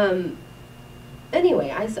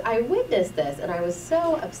 Anyway, I witnessed this, and I was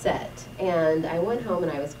so upset, and I went home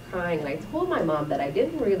and I was crying, and I told my mom that I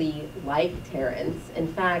didn't really like Terrence. In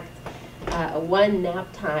fact, one nap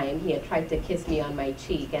time, he had tried to kiss me on my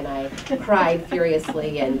cheek, and I cried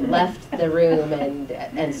furiously and left the room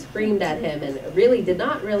and screamed at him, and really did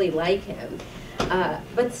not really like him.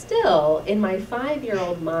 But still, in my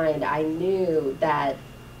 5-year-old mind, I knew that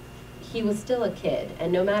he was still a kid,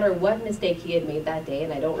 and no matter what mistake he had made that day,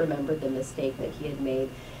 and I don't remember the mistake that he had made,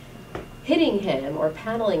 hitting him or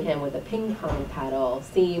paddling him with a ping pong paddle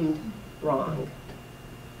seemed wrong.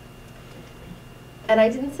 And I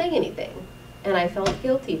didn't say anything, and I felt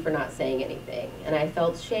guilty for not saying anything, and I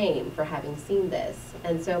felt shame for having seen this.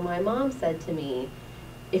 And so my mom said to me,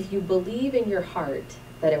 "If you believe in your heart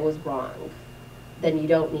that it was wrong, then you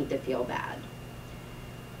don't need to feel bad."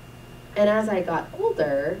 And as I got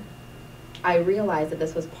older, I realized that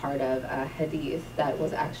this was part of a hadith that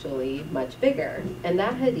was actually much bigger. And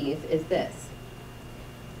that hadith is this: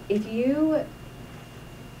 if you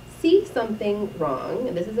see something wrong,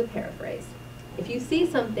 and this is a paraphrase, if you see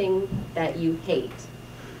something that you hate,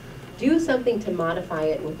 do something to modify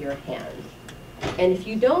it with your hand. And if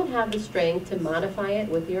you don't have the strength to modify it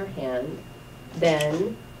with your hand,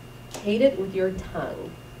 then hate it with your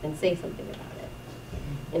tongue and say something about it.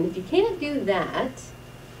 And if you can't do that,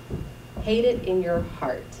 hate it in your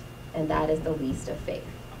heart, and that is the least of faith.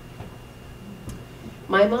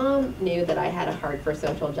 My mom knew that I had a heart for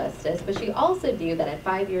social justice, but she also knew that at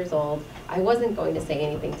 5 years old, I wasn't going to say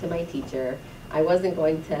anything to my teacher. I wasn't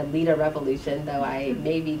going to lead a revolution, though I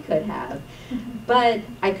maybe could have. But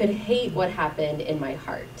I could hate what happened in my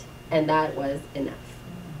heart, and that was enough.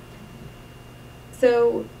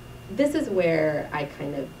 So this is where I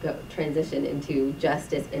kind of transition into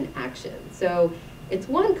justice in action. So it's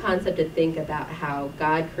one concept to think about how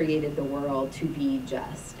God created the world to be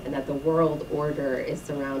just, and that the world order is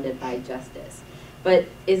surrounded by justice. But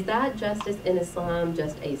is that justice in Islam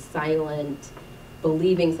just a silent,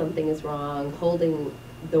 believing something is wrong, holding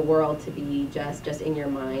the world to be just in your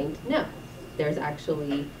mind? No, there's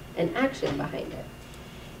actually an action behind it.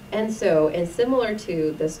 And so, and similar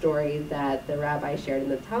to the story that the rabbi shared in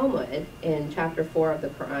the Talmud, in chapter 4 of the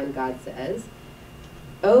Quran, God says,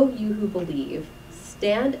 "O you who believe,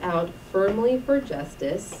 stand out firmly for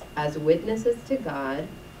justice as witnesses to God,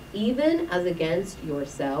 even as against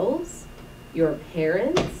yourselves, your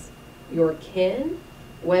parents, your kin,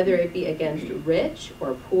 whether it be against rich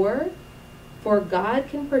or poor, for God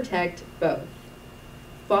can protect both.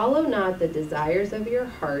 Follow not the desires of your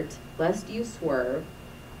heart, lest you swerve,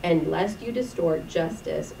 and lest you distort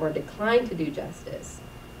justice or decline to do justice,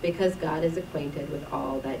 because God is acquainted with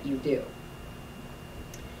all that you do."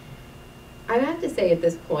 I have to say at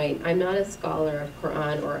this point, I'm not a scholar of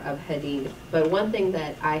Quran or of Hadith, but one thing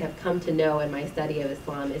that I have come to know in my study of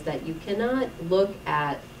Islam is that you cannot look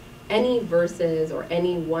at any verses or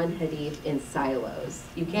any one Hadith in silos.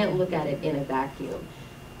 You can't look at it in a vacuum.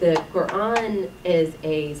 The Quran is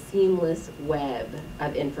a seamless web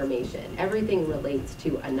of information. Everything relates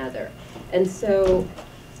to another. And so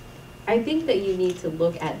I think that you need to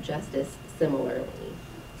look at justice similarly.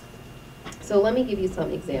 So let me give you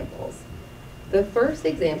some examples. The first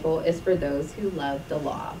example is for those who love the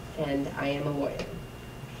law, and I am a lawyer.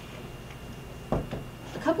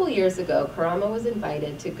 A couple years ago, Karama was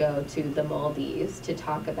invited to go to the Maldives to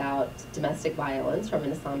talk about domestic violence from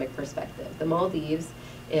an Islamic perspective. The Maldives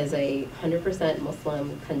is a 100%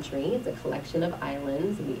 Muslim country. It's a collection of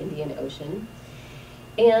islands in the Indian Ocean.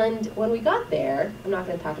 And when we got there, I'm not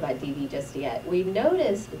going to talk about DV just yet, we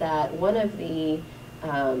noticed that one of the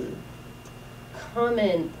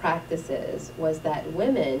common practices was that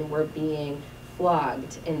women were being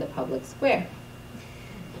flogged in the public square.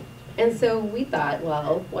 And so we thought,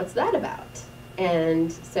 well, what's that about?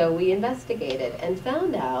 And so we investigated and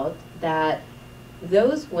found out that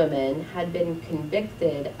those women had been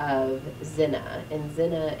convicted of zina, and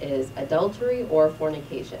zina is adultery or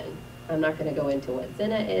fornication. I'm not going to go into what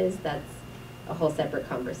zina is, that's a whole separate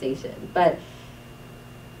conversation. But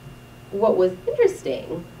what was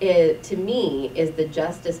interesting to me is the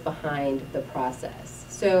justice behind the process.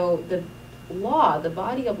 So the law, the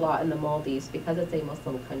body of law in the Maldives, because it's a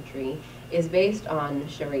Muslim country, is based on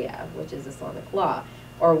Sharia, which is Islamic law,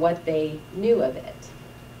 or what they knew of it.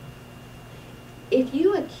 If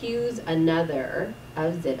you accuse another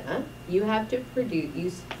of zina, you have to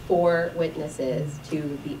produce 4 witnesses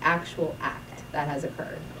to the actual act that has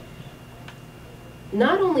occurred.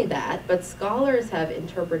 Not only that, but scholars have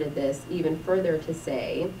interpreted this even further to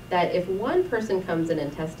say that if one person comes in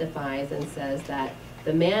and testifies and says that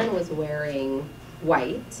the man was wearing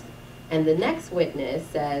white, and the next witness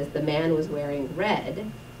says the man was wearing red,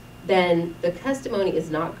 then the testimony is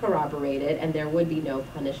not corroborated and there would be no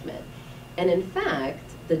punishment. And in fact,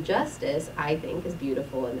 the justice, I think, is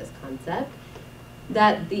beautiful in this concept,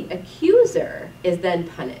 that the accuser is then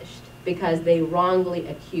punished because they wrongly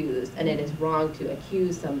accused, and it is wrong to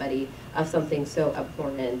accuse somebody of something so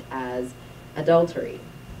abhorrent as adultery.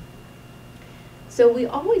 So we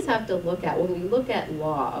always have to look at, when we look at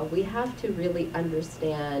law, we have to really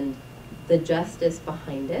understand the justice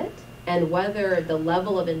behind it and whether the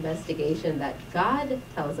level of investigation that God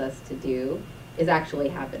tells us to do is actually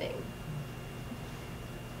happening.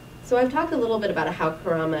 So I've talked a little bit about how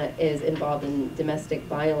Karama is involved in domestic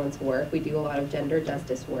violence work. We do a lot of gender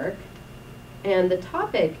justice work. And the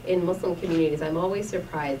topic in Muslim communities, I'm always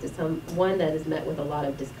surprised, is one that is met with a lot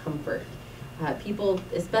of discomfort. people,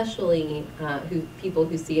 especially people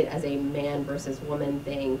who see it as a man versus woman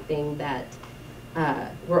thing that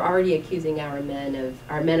we're already accusing our men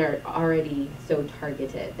are already so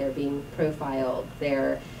targeted. They're being profiled.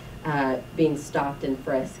 They're being stopped and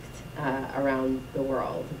frisked around the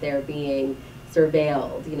world. They're being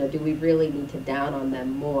surveilled. You know, do we really need to down on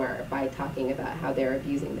them more by talking about how they're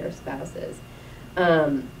abusing their spouses?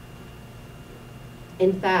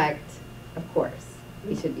 In fact, of course,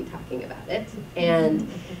 we should be talking about it. And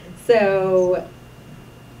so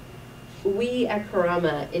we at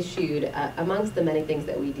Karama issued, amongst the many things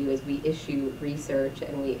that we do is we issue research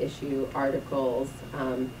and we issue articles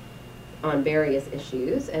on various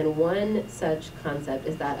issues. And one such concept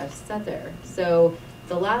is that of Satr. So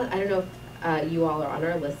I don't know if you all are on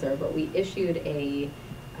our listserv, but we issued a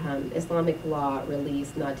Islamic law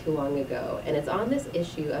release not too long ago. And it's on this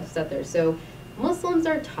issue of Satr. So Muslims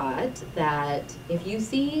are taught that if you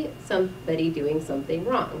see somebody doing something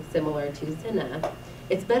wrong, similar to zina,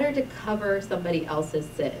 it's better to cover somebody else's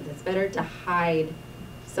sins. It's better to hide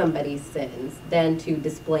somebody's sins than to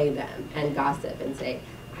display them and gossip and say,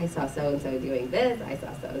 I saw so-and-so doing this, I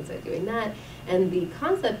saw so-and-so doing that. And the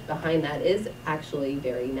concept behind that is actually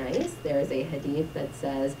very nice. There's a hadith that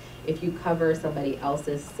says, if you cover somebody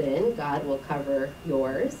else's sin, God will cover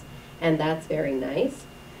yours. And that's very nice.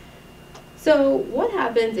 So what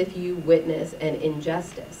happens if you witness an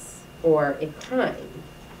injustice or a crime?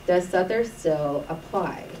 Does Satr still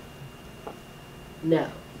apply? No,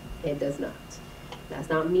 it does not. That's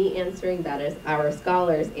not me answering, that is our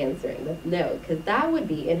scholars answering. No, because that would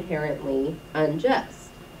be inherently unjust.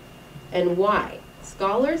 And why?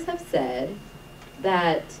 Scholars have said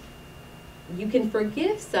that you can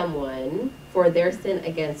forgive someone for their sin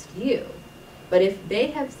against you, but if they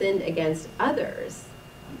have sinned against others,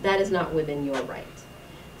 that is not within your right.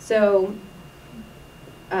 So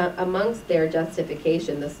amongst their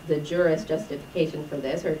justification, the jurist justification for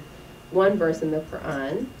this, or one verse in the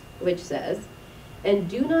Quran, which says, and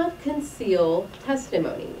do not conceal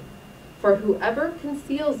testimony, for whoever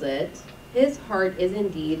conceals it, his heart is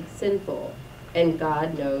indeed sinful, and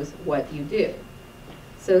God knows what you do.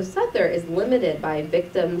 So Satr is limited by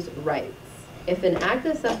victims' rights. If an act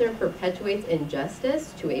of Satr perpetuates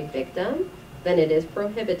injustice to a victim, then it is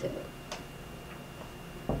prohibited.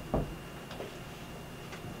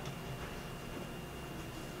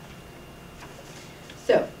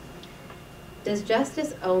 So, does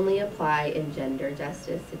justice only apply in gender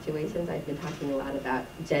justice situations? I've been talking a lot about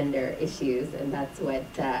gender issues, and that's what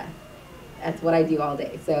I do all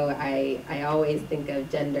day. So I always think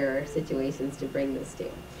of gender situations to bring this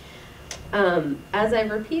to. As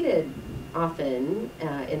I've repeated often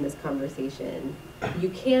in this conversation, you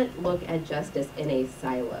can't look at justice in a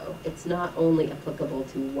silo. It's not only applicable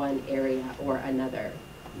to one area or another.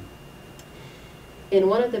 In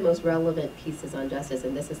one of the most relevant pieces on justice,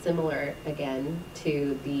 and this is similar again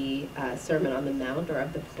to the Sermon on the Mount or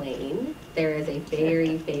of the Plain, there is a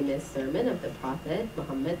very famous sermon of the Prophet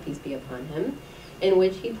Muhammad, peace be upon him, in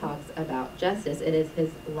which he talks about justice. It is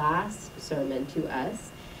his last sermon to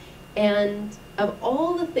us. And of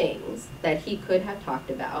all the things that he could have talked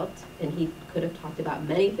about, and he could have talked about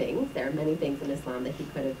many things, there are many things in Islam that he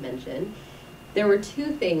could have mentioned, there were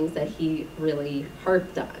two things that he really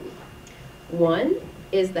harped on. One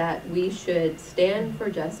is that we should stand for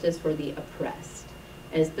justice for the oppressed,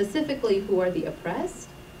 and specifically who are the oppressed,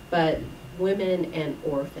 but women and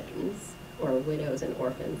orphans, or widows and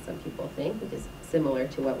orphans, some people think, which is similar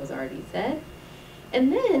to what was already said.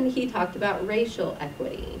 And then he talked about racial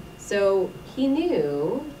equity. So he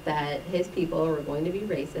knew that his people were going to be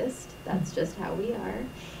racist. That's just how we are.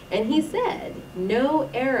 And he said, no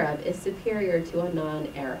Arab is superior to a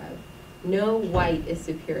non-Arab. No white is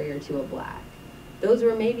superior to a black. Those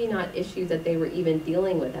were maybe not issues that they were even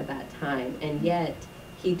dealing with at that time, and yet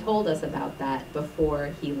he told us about that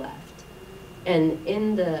before he left. And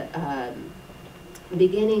in the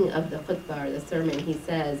beginning of the khutbah, or the sermon, he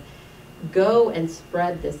says, go and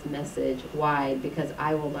spread this message wide, because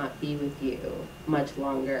I will not be with you much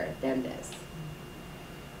longer than this.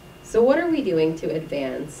 So what are we doing to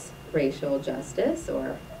advance racial justice,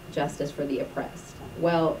 or justice for the oppressed?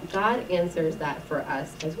 Well, God answers that for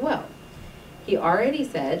us as well. He already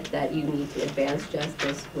said that you need to advance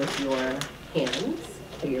justice with your hands,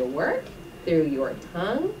 through your work, through your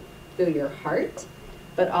tongue, through your heart,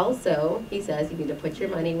 but also he says you need to put your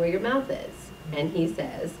money where your mouth is. And he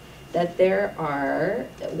says that there are,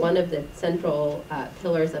 one of the central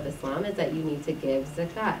pillars of Islam is that you need to give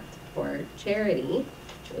zakat, or charity,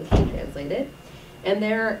 loosely translated. And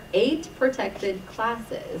there are 8 protected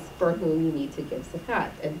classes for whom you need to give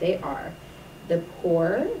zakat, and they are the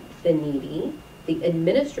poor, the needy, the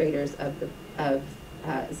administrators of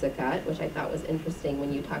zakat, which I thought was interesting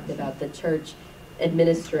when you talked about the church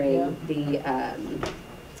administering the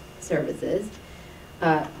services,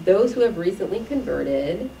 those who have recently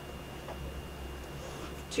converted,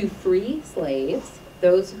 to free slaves,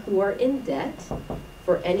 those who are in debt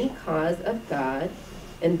for any cause of God,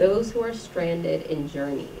 and those who are stranded in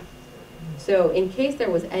journey. So in case there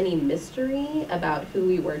was any mystery about who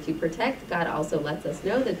we were to protect, God also lets us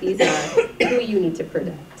know that these are who you need to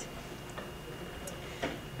protect.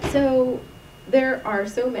 So there are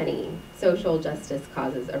so many social justice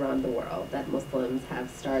causes around the world that Muslims have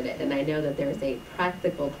started, and I know that there's a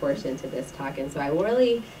practical portion to this talk, and so I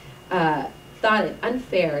really thought it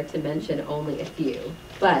unfair to mention only a few,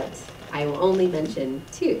 but I will only mention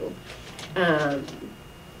two.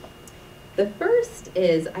 The first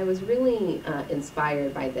is I was really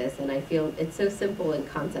inspired by this, and I feel it's so simple in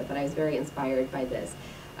concept, but I was very inspired by this.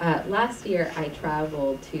 Last year I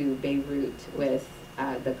traveled to Beirut with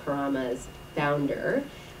the Karama's founder,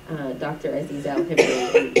 Dr. Aziza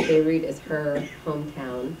El-Hibri, and Beirut is her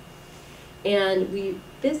hometown. And we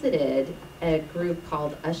visited a group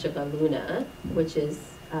called Ashghaluna, which is,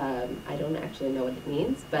 I don't actually know what it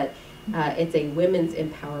means, but it's a women's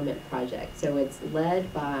empowerment project. So it's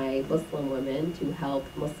led by Muslim women to help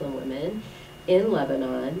Muslim women in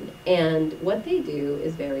Lebanon. And what they do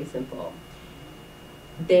is very simple.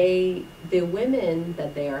 The women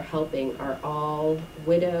that they are helping are all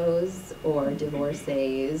widows or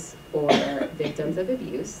divorcees or victims of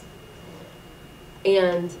abuse.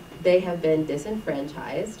 And they have been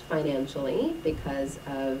disenfranchised financially because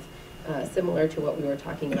of, similar to what we were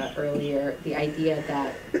talking about earlier, the idea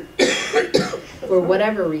that for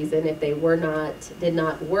whatever reason, if they did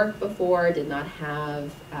not work before, did not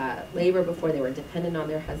have labor before, they were dependent on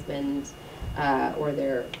their husband or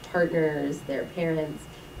their partners, their parents,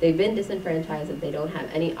 they've been disenfranchised and they don't have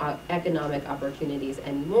any economic opportunities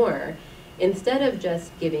anymore. Instead of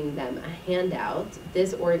just giving them a handout,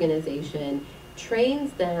 this organization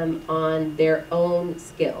trains them on their own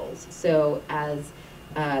skills. So as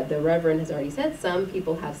the Reverend has already said, some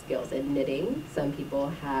people have skills in knitting, some people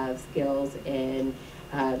have skills in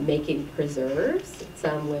making preserves,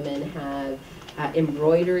 some women have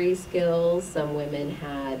embroidery skills, some women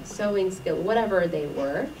had sewing skills, whatever they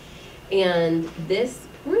were. And this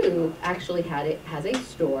group actually has a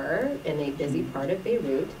store in a busy part of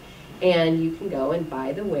Beirut, and you can go and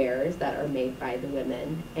buy the wares that are made by the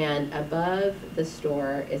women. And above the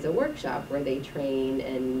store is a workshop where they train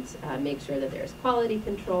and make sure that there's quality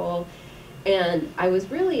control. And I was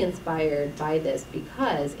really inspired by this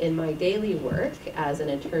because in my daily work as an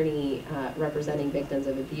attorney representing victims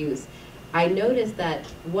of abuse, I noticed that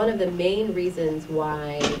one of the main reasons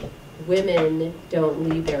why women don't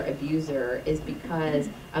leave their abuser is because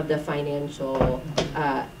of the financial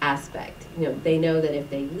aspect. You know, they know that if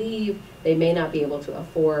they leave, they may not be able to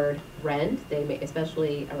afford rent. They may,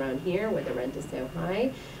 especially around here where the rent is so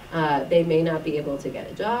high, they may not be able to get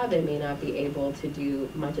a job. They may not be able to do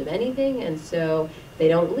much of anything, and so they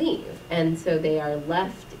don't leave. And so they are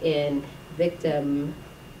left in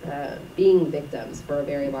being victims for a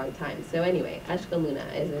very long time. So anyway,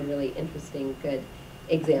 Ashghaluna is a really interesting, good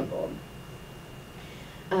example.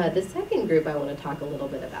 The second group I want to talk a little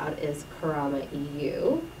bit about is Karama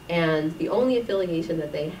EU, and the only affiliation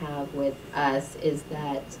that they have with us is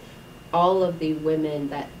that all of the women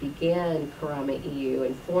that began Karama EU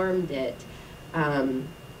and formed it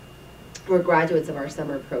were graduates of our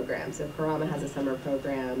summer program. So Karama has a summer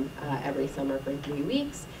program every summer for 3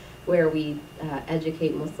 weeks where we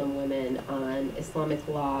educate Muslim women on Islamic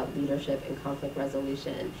law, leadership, and conflict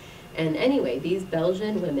resolution. And anyway, these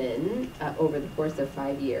Belgian women, over the course of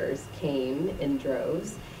 5 years, came in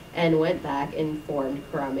droves and went back and formed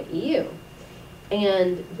Karama EU.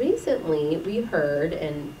 And recently we heard,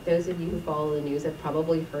 and those of you who follow the news have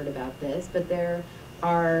probably heard about this, but there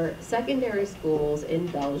are secondary schools in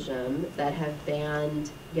Belgium that have banned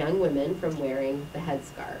young women from wearing the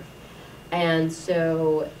headscarf. And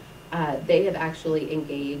so they have actually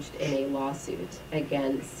engaged in a lawsuit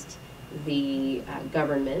against the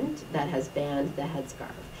government that has banned the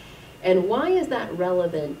headscarf. And why is that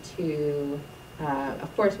relevant to,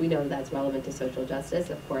 of course we know that's relevant to social justice,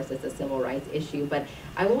 of course it's a civil rights issue, but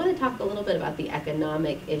I want to talk a little bit about the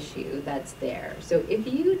economic issue that's there. So if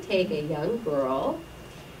you take a young girl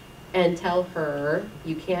and tell her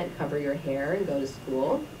you can't cover your hair and go to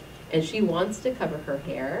school, and she wants to cover her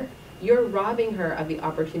hair, you're robbing her of the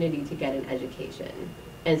opportunity to get an education.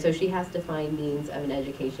 And so she has to find means of an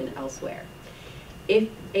education elsewhere. If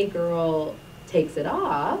a girl takes it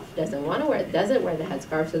off, doesn't want to wear it, doesn't wear the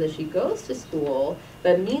headscarf so that she goes to school,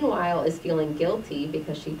 but meanwhile is feeling guilty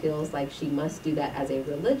because she feels like she must do that as a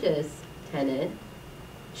religious tenet,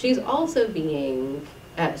 she's also being,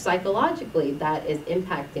 psychologically, that is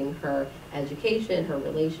impacting her education, her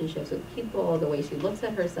relationships with people, the way she looks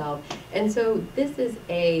at herself. And so this is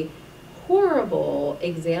a horrible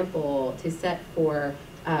example to set for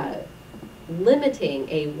limiting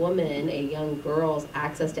a woman, a young girl's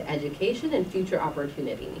access to education and future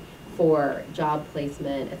opportunity for job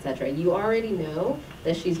placement, etc. You already know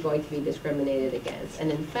that she's going to be discriminated against.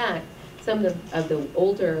 And in fact, some of the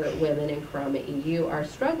older women in Karama EU are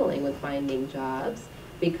struggling with finding jobs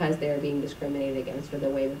because they're being discriminated against for the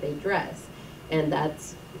way that they dress. And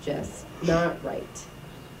that's just not right.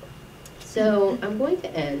 So I'm going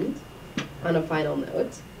to end on a final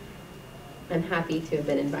note. I'm happy to have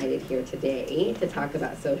been invited here today to talk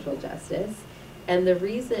about social justice. And the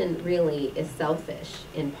reason really is selfish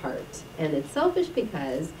in part. And it's selfish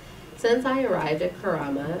because since I arrived at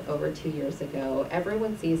Karama over 2 years ago,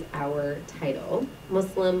 everyone sees our title,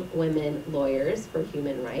 Muslim Women Lawyers for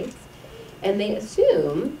Human Rights, and they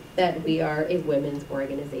assume that we are a women's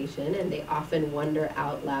organization, and they often wonder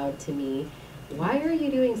out loud to me, why are you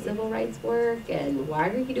doing civil rights work, and why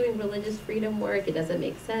are you doing religious freedom work? It doesn't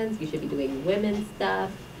make sense. You should be doing women's stuff,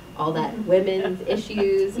 all that women's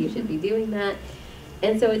issues, you should be doing that.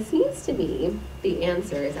 And so it seems to me the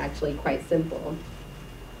answer is actually quite simple.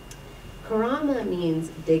 Karama means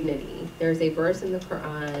dignity. There's a verse in the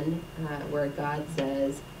Quran where God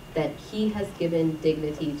says that he has given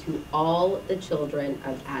dignity to all the children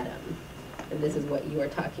of Adam. And this is what you are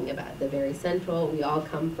talking about, the very central, we all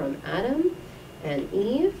come from Adam and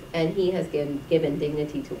Eve, and he has given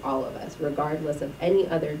dignity to all of us, regardless of any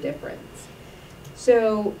other difference.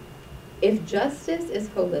 So if justice is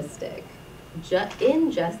holistic,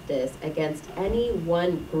 injustice against any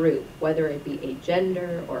one group, whether it be a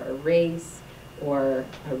gender or a race or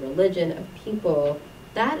a religion of people,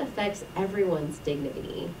 that affects everyone's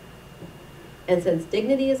dignity. And since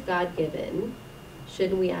dignity is God-given,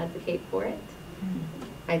 shouldn't we advocate for it?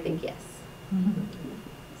 I think yes.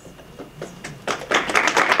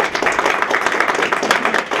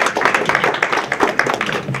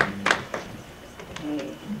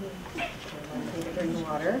 Drink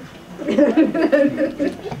water.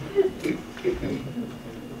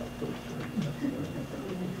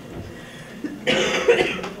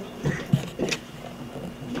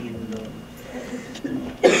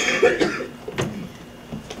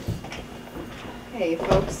 Okay,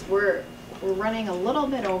 folks, we're running a little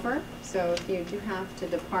bit over, so if you do have to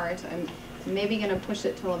depart, I'm maybe going to push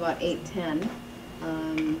it till about 8:10.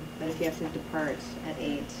 But if you have to depart at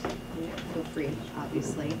 8, feel free,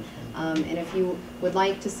 obviously. And if you would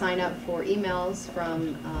like to sign up for emails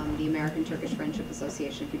from the American Turkish Friendship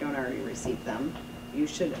Association, if you don't already receive them, you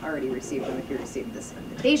should already receive them if you received this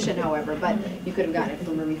invitation, however, but you could have gotten it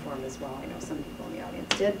from Reform as well. I know some people in the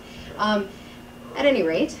audience did. At any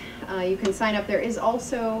rate, you can sign up. There is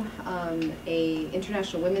also a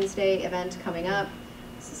International Women's Day event coming up.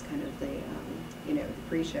 This is kind of the the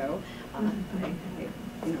pre-show.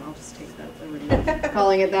 I'll just take that liberty of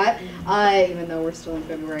calling it that, even though we're still in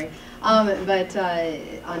February. But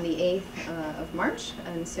on the 8th of March,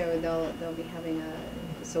 and so they'll be having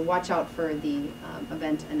so watch out for the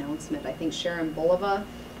event announcement. I think Sharon Bolova,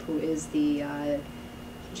 who is the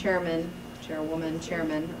chairman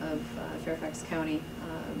of Fairfax County,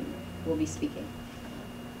 will be speaking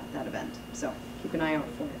at that event. So keep an eye out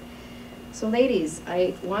for it. So ladies,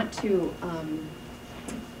 I want to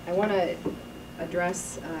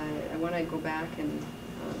address, I want to go back and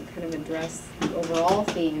kind of address the overall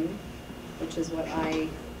theme, which is what I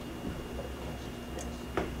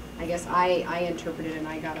guess I interpreted and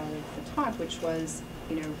I got out of the talk, which was,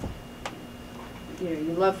 you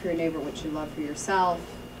love for your neighbor what you love for yourself,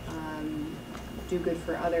 do good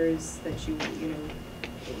for others, that you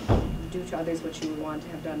do to others what you would want to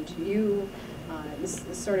have done to you. This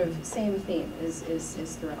sort of same theme is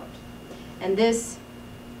throughout. And this,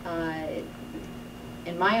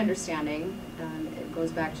 in my understanding, it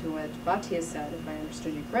goes back to what Batya said, if I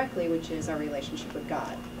understood you correctly, which is our relationship with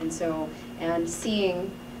God. And so, and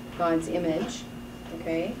seeing God's image,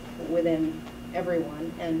 okay, within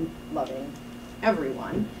everyone and loving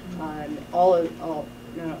everyone,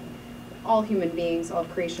 all human beings, all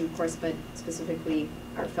creation, of course, but specifically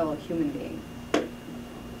our fellow human being.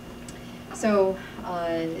 So,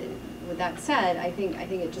 with that said, I think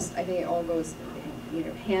it all goes,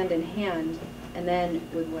 hand in hand. And then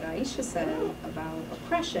with what Aisha said about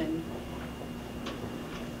oppression,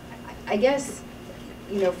 I guess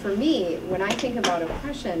for me, when I think about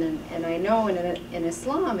oppression, and I know in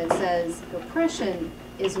Islam it says oppression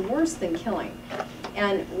is worse than killing.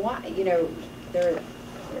 And why, they're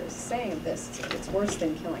saying this, it's worse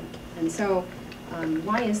than killing. And so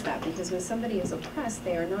why is that? Because when somebody is oppressed,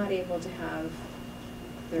 they are not able to have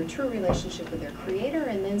their true relationship with their Creator,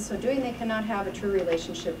 and then so doing they cannot have a true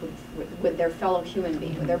relationship with their fellow human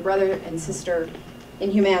being, with their brother and sister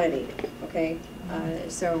in humanity, okay?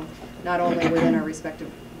 So not only within our respective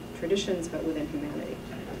traditions, but within humanity.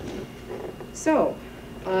 So,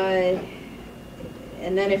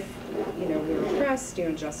 and then if, we're oppressed,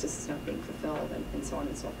 justice is not being fulfilled, and so on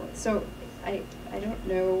and so forth. So I don't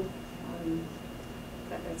know,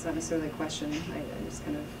 that's not necessarily a question, I just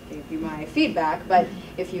kind of gave you my feedback, but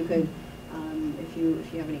if you could, if you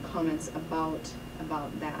have any comments about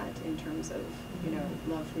that in terms of,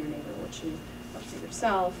 love for your neighbor, what you love for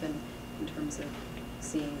yourself, and in terms of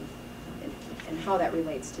seeing and how that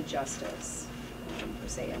relates to justice, per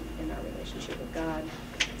se, in our relationship with God.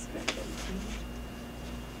 It's connected.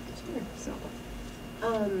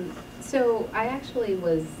 Sure. So I actually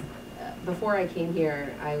was, before I came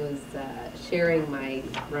here, I was sharing my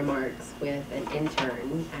remarks with an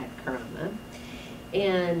intern at Karama,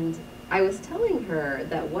 and I was telling her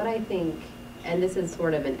that what I think, and this is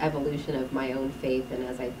sort of an evolution of my own faith, and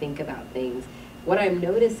as I think about things, what I'm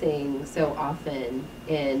noticing so often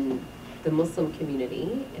in the Muslim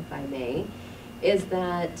community, if I may, is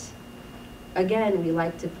that, again, we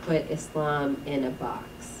like to put Islam in a box.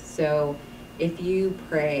 So if you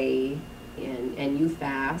pray and you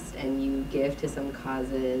fast and you give to some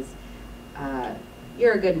causes,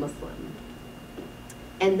 you're a good Muslim.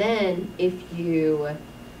 And then if you,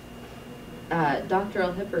 Dr.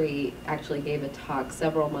 El-Hibri actually gave a talk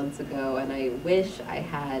several months ago, and I wish I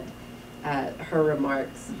had her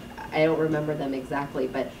remarks. I don't remember them exactly,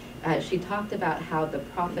 but she talked about how the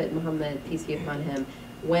Prophet Muhammad, peace be upon him,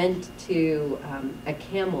 went to a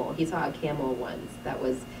camel. He saw a camel once that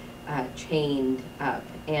was chained up,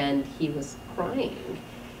 and he was crying.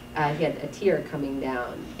 He had a tear coming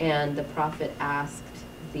down, and the Prophet asked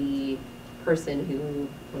the person who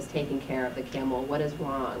was taking care of the camel, what is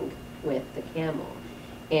wrong with the camel?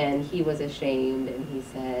 And he was ashamed, and he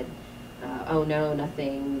said, oh no,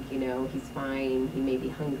 nothing, he's fine, he may be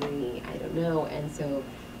hungry, I don't know. And so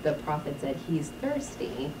the Prophet said, he's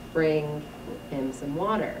thirsty, bring him some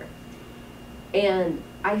water. And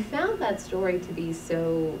I found that story to be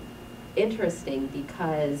so interesting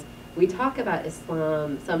because we talk about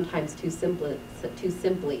Islam sometimes too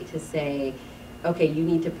simply to say, okay, you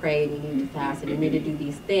need to pray and you need to fast and you need to do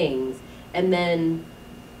these things, and then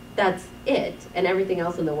that's it, and everything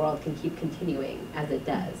else in the world can keep continuing as it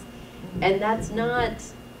does. And that's not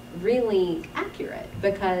really accurate,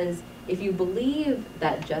 because if you believe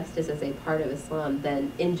that justice is a part of Islam,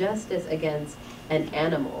 then injustice against an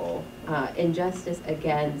animal, injustice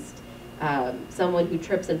against someone who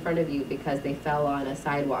trips in front of you because they fell on a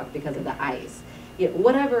sidewalk because of the ice,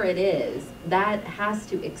 whatever it is, that has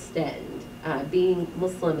to extend. Being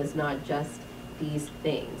Muslim is not just these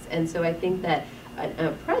things. And so I think that an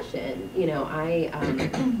oppression,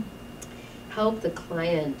 I helped a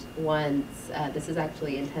client once, this is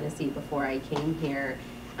actually in Tennessee before I came here.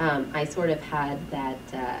 I sort of had that,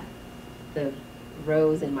 the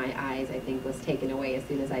rose in my eyes, I think, was taken away as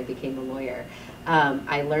soon as I became a lawyer.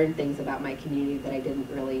 I learned things about my community that I didn't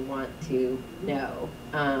really want to know.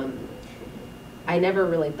 I never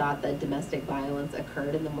really thought that domestic violence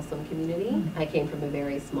occurred in the Muslim community. I came from a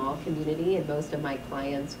very small community, and most of my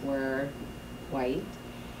clients were white.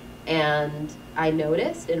 And I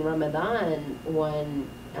noticed in Ramadan one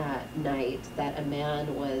night that a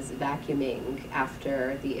man was vacuuming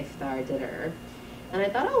after the iftar dinner. And I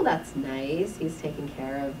thought, oh, that's nice. He's taking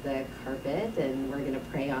care of the carpet, and we're going to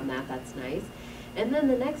pray on that. That's nice. And then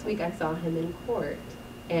the next week I saw him in court,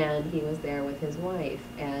 and he was there with his wife,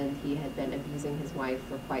 and he had been abusing his wife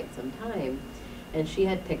for quite some time. And she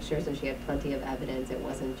had pictures, and she had plenty of evidence. It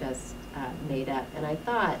wasn't just made up. And I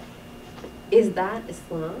thought, is that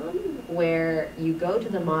Islam, where you go to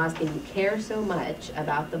the mosque and you care so much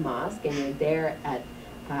about the mosque, and you're there at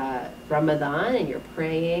Ramadan, and you're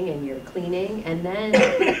praying and you're cleaning, and then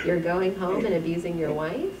you're going home and abusing your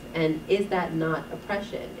wife? And is that not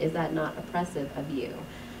oppression? Is that not oppressive of you?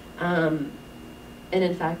 And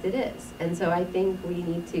in fact it is. And so I think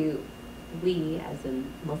we as in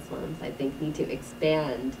Muslims, I think, need to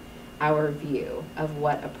expand our view of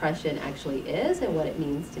what oppression actually is and what it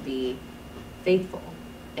means to be faithful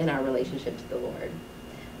in our relationship to the Lord.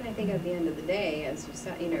 I think at the end of the day, as you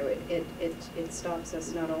said, you know, it stops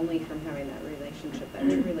us not only from having that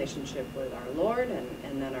true relationship with our Lord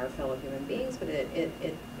and then our fellow human beings, but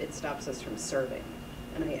it stops us from serving.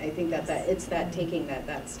 And I think that it's that taking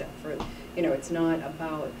that step further. You know, it's not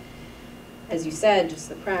about, as you said, just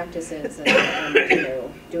the practices and you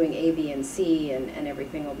know, doing A, B, and C and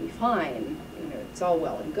everything will be fine. You know, it's all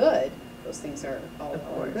well and good. Those things are all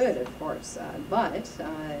well and good, of course. But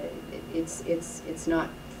it's not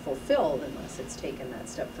fulfilled unless it's taken that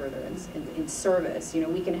step further in service. You know,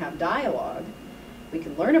 we can have dialogue, we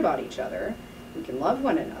can learn about each other, we can love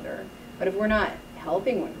one another, but if we're not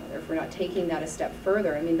helping one another, if we're not taking that a step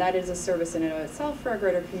further, I mean, that is a service in and of itself for our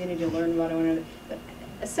greater community to learn about one another. But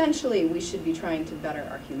essentially, we should be trying to better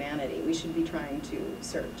our humanity. We should be trying to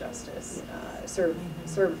serve justice,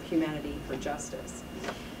 serve humanity for justice,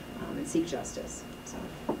 and seek justice. So.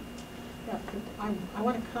 Yeah, I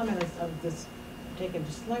want to comment on this, take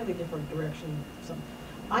a slightly different direction. So,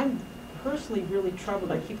 I'm personally really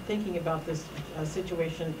troubled. I keep thinking about this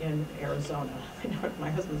situation in Arizona. I know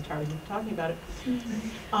my husband's tired of talking about it.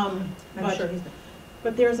 I'm sure he's not.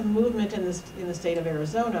 But there's a movement in the state of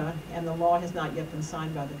Arizona, and the law has not yet been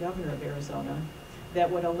signed by the governor of Arizona, that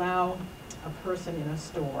would allow a person in a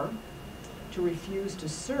store to refuse to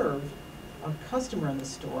serve a customer in the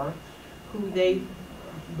store who they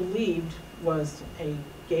believed was a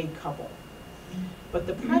gay couple. But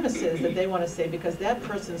the premise is that they want to say, because that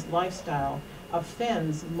person's lifestyle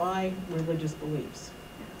offends my religious beliefs.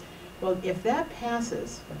 Well, if that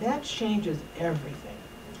passes, that changes everything.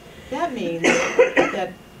 That means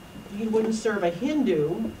that you wouldn't serve a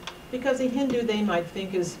Hindu, because a Hindu they might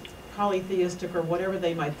think is polytheistic or whatever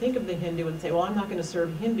they might think of the Hindu, and say, well, I'm not going to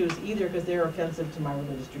serve Hindus either because they're offensive to my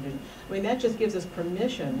religious tradition. I mean, that just gives us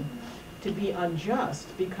permission to be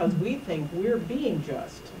unjust because we think we're being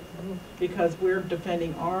just, because we're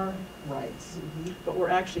defending our rights, but we're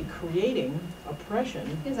actually creating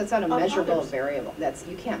oppression. Yes, that's not a measurable variable. That's,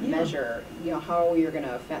 you can't measure, you know, how you're going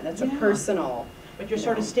to offend. That's a personal. But you're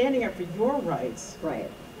sort of standing up for your rights. Right.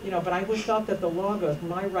 You know, but I always thought that the law goes,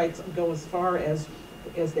 my rights go as far as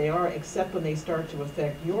they are, except when they start to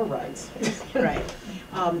affect your rights. Right.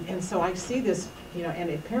 And so I see this, you know,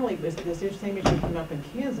 and apparently this same issue came up in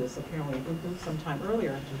Kansas, apparently sometime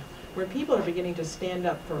earlier, where people are beginning to stand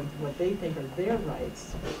up for what they think are their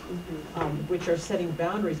rights, which are setting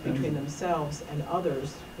boundaries between themselves and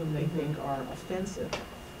others whom they think are offensive.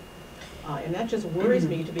 And that just worries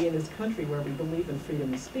me, to be in this country where we believe in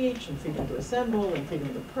freedom of speech and freedom to assemble and freedom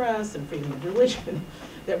of the press and freedom of religion,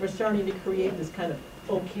 that we're starting to create this kind of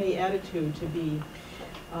okay attitude to be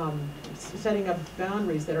setting up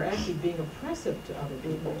boundaries that are actually being oppressive to other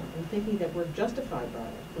people and thinking that we're justified by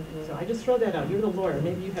it. So I just throw that out. You're the lawyer.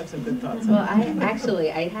 Maybe you have some good thoughts. Well, I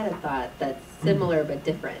had a thought that's similar but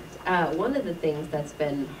different. One of the things that's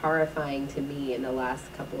been horrifying to me in the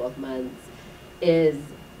last couple of months is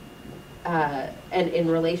and in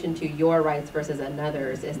relation to your rights versus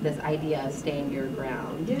another's, is this idea of stand your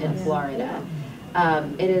ground in Florida.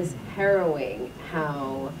 It is harrowing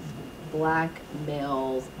how black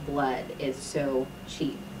males' blood is so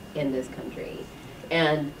cheap in this country.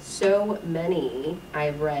 And so many,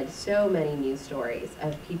 I've read so many news stories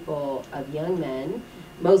of people, of young men,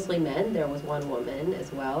 mostly men, there was one woman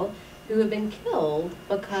as well, who have been killed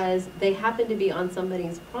because they happened to be on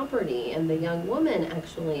somebody's property. And the young woman,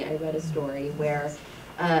 actually, I read a story where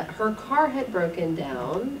her car had broken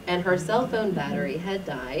down and her cell phone battery had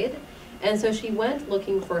died. And so she went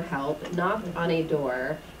looking for help, knocked on a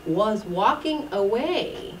door, was walking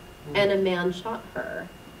away, and a man shot her.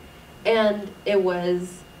 And it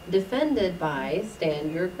was defended by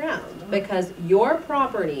stand your ground, because your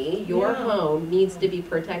property, your home, needs to be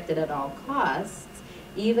protected at all costs,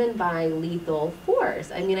 even by lethal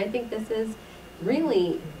force. I mean, I think this is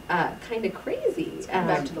really kind of crazy.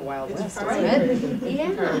 Back to the Wild West, isn't it? Yeah.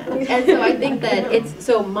 And so I think that it's,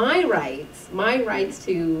 so my rights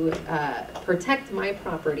to protect my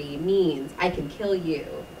property means I can kill you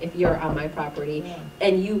if you're on my property,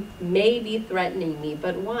 and you may be threatening me,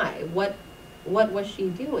 but why? What was she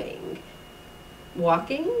doing?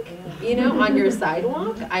 Walking, you know, on your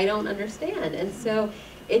sidewalk? I don't understand. And so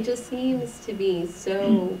it just seems to be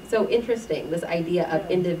so interesting, this idea of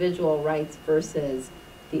individual rights versus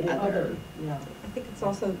the other. I think it's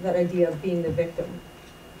also that idea of being the victim.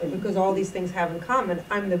 Because all these things have in common,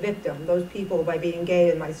 I'm the victim. Those people, by being gay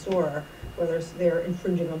in my store, whether they're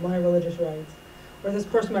infringing on my religious rights, or this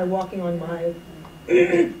person by walking on my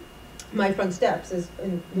my front steps is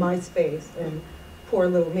in my space, and poor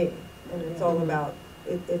little me. And it's all about,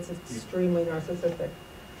 it's extremely narcissistic.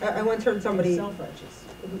 I once heard somebody, Self-righteous.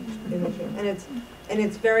 and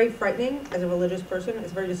it's very frightening as a religious person.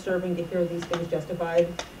 It's very disturbing to hear these things justified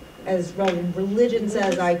as, well, religion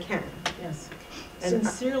says I can. Yes. And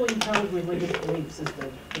Sincerely held religious beliefs is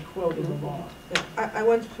the quote in the law. I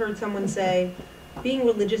once heard someone say, being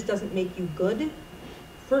religious doesn't make you good.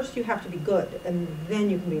 First you have to be good, and then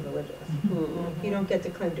you can be religious. Mm-hmm. You don't get to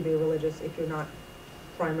claim to be religious if you're not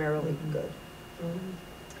primarily good.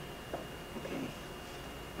 Okay.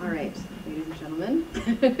 All right, ladies and gentlemen.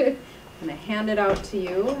 I'm going to hand it out to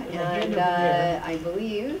you, and I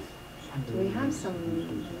believe, do we have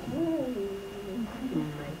some?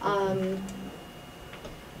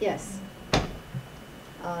 Yes.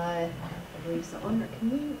 I believe so. Owner, can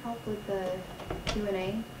you help with the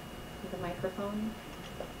Q&A with the microphone?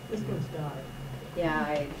 This one's died. Yeah,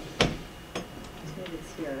 I believe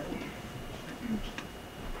it's here.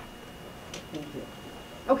 Thank you.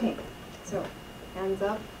 Okay, so hands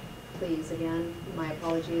up, please. Again, my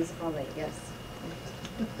apologies. I'll let you guess.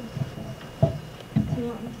 Do you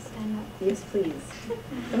want me to stand up? Yes, please.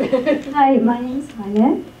 Hi, my name is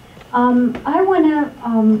Hanya. I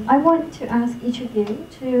want to ask each of you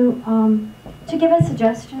to give us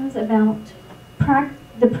suggestions about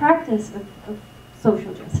the practice of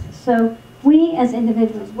social justice. So we as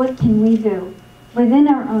individuals, what can we do within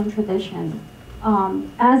our own tradition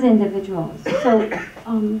as individuals? So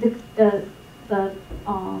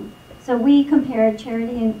so we compared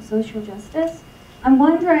charity and social justice. I'm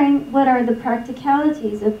wondering what are the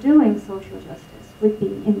practicalities of doing social justice would be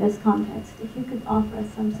in this context. If you could offer us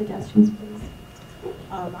some suggestions, please.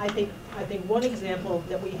 I think one example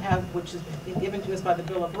that we have, which has been given to us by the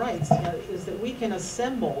Bill of Rights, is that we can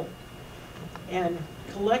assemble and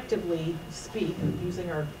collectively speak, using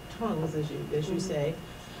our tongues, as you say,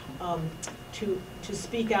 to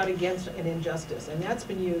speak out against an injustice, and that's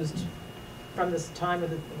been used from this time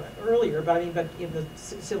of earlier. But in the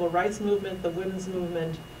civil rights movement, the women's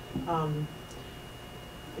movement.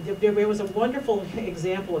 There was a wonderful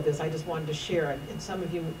example of this I just wanted to share, and some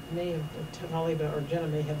of you may have, Taliba or Jena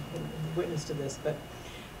may have witnessed to this, but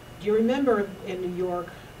do you remember in New York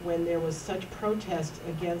when there was such protest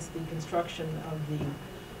against the construction of the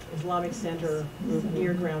Islamic Center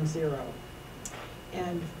near Ground Zero?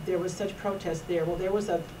 And there was such protest there. Well, there was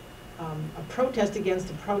a protest against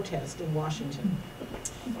a protest in Washington,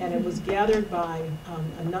 and it was gathered by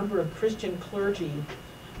a number of Christian clergy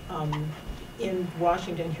in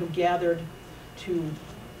Washington who gathered to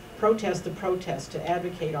protest the protest, to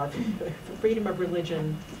advocate our freedom of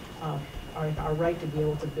religion, our right to be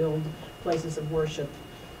able to build places of worship,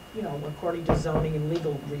 you know, according to zoning and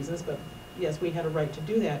legal reasons, but yes, we had a right to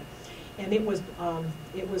do that. And it was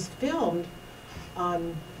filmed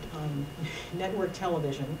on network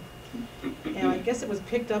television, and I guess it was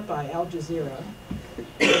picked up by Al Jazeera.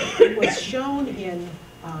 It was shown in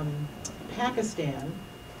Pakistan,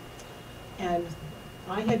 and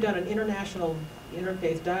I had done an international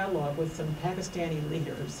interfaith dialogue with some Pakistani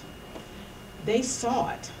leaders. They saw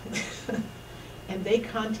it, and they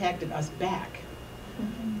contacted us back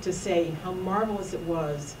to say how marvelous it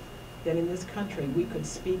was that in this country we could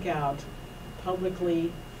speak out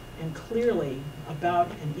publicly and clearly about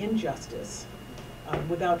an injustice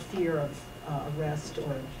without fear of arrest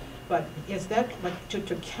but is that like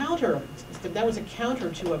to counter, that was a counter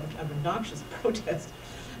to an obnoxious protest.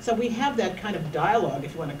 So we have that kind of dialogue,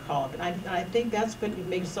 if you want to call it, and I think that's what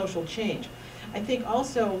makes social change. I think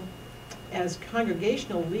also as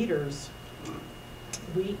congregational leaders,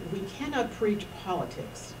 we cannot preach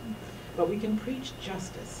politics, but we can preach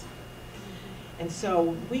justice. And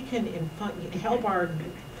so we can help our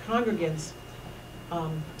congregants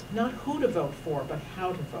not who to vote for, but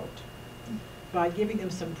how to vote, by giving them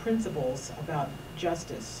some principles about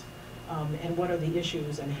justice and what are the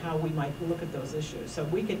issues and how we might look at those issues. So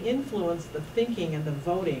we can influence the thinking and the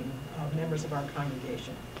voting of members of our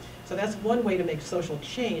congregation. So that's one way to make social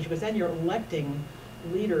change, because then you're electing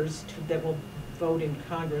leaders that will vote in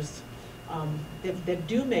Congress that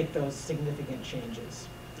do make those significant changes.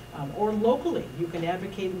 Or locally, you can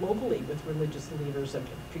advocate locally with religious leaders,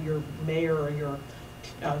 to your mayor or your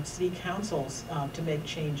city councils to make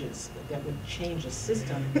changes that would change a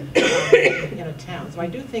system in a town. So I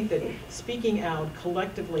do think that speaking out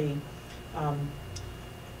collectively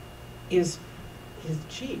is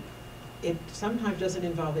cheap. It sometimes doesn't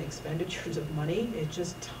involve the expenditures of money. It's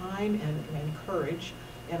just time and courage.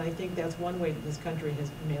 And I think that's one way that this country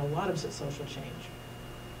has made a lot of social change.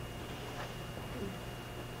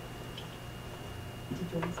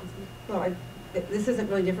 Well, this isn't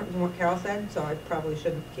really different from what Carol said, so I probably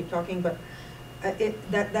shouldn't keep talking, but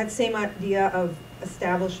that same idea of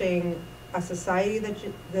establishing a society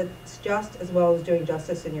that's just, as well as doing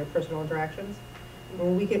justice in your personal interactions.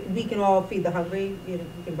 Well, we can all feed the hungry. You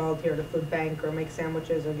can volunteer at a food bank or make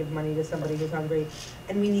sandwiches or give money to somebody who's hungry,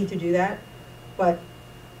 and we need to do that. But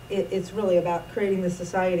it's really about creating this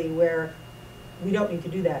society where we don't need to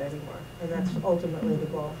do that anymore, and that's ultimately the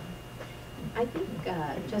goal. I think,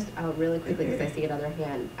 just really quickly, because I see another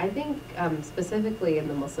hand, I think specifically in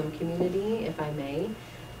the Muslim community, if I may,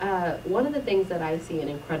 one of the things that I see an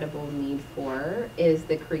incredible need for is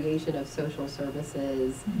the creation of social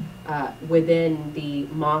services within the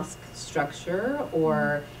mosque structure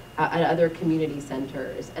or at other community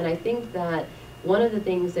centers. And I think that one of the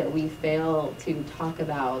things that we fail to talk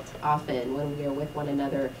about often when we are with one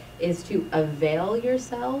another is to avail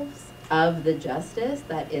yourselves of the justice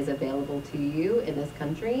that is available to you in this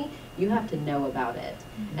country. You have to know about it.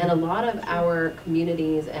 And a lot of our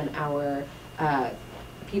communities and our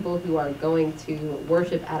people who are going to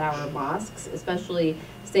worship at our mosques, especially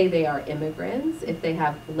say they are immigrants, if they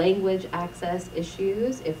have language access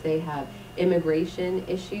issues, if they have immigration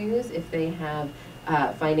issues, if they have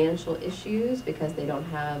financial issues because they don't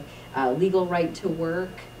have legal right to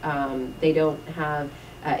work, they don't have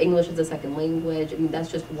English as a second language. I mean,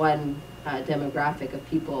 that's just one demographic of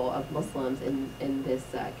people, of Muslims in this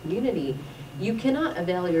community. You cannot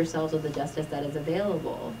avail yourselves of the justice that is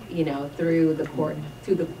available, you know, through the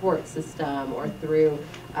court system or through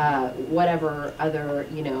whatever other,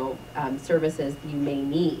 you know, services you may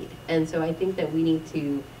need. And so I think that we need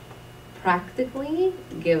to practically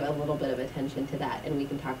give a little bit of attention to that, and we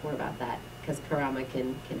can talk more about that because Karama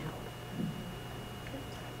can help.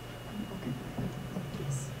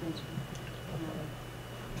 Yes,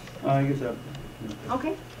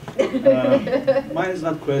 Okay. mine is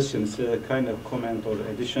not question, it's a kind of comment or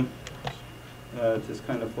addition. It is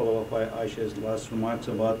kind of follow up by Aisha's last remarks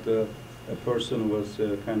about a person who was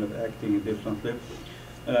kind of acting differently.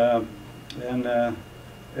 It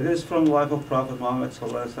is from the life of Prophet Muhammad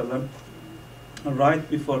sallallahu alaihi wasallam. Right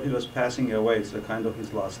before he was passing away, it's a kind of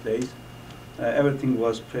his last days. Everything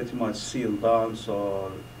was pretty much sealed down,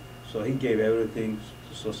 so he gave everything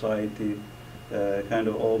to society. Kind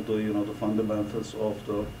of all the, you know, the fundamentals of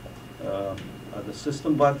the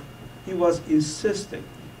system, but he was insisting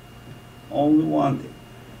only one thing.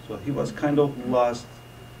 So he was kind of last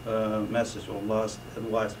message or last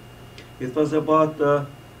advice. It was about the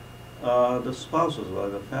spouses or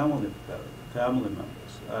the family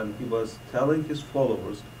members, and he was telling his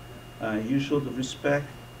followers, you should respect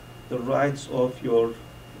the rights of your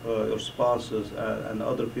spouses and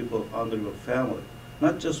other people under your family.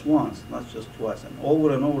 Not just once, not just twice, and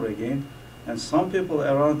over again. And some people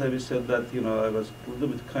around him said that, you know, I was a little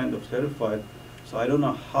bit kind of terrified, so I don't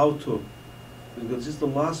know how to, because it's the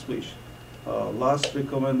last wish, last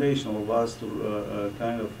recommendation, or last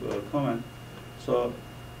kind of comment. So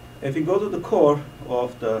if you go to the core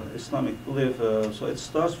of the Islamic belief, so it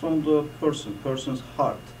starts from the person's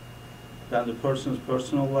heart, then the person's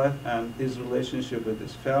personal life and his relationship with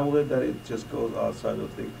his family, then it just goes outside of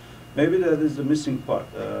things. Maybe that is the missing part.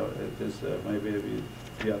 It is maybe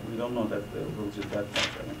we don't know that religion that much.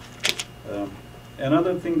 I mean.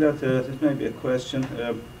 Another thing that it may be a question.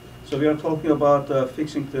 So we are talking about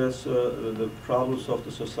fixing the problems of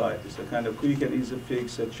the society. So kind of quick and easy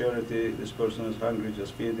fix, a charity. This person is hungry,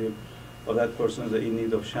 just feed him, or that person is in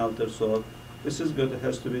need of shelter. So this is good. It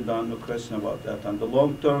has to be done. No question about that. And the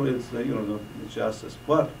long term is you know, the justice.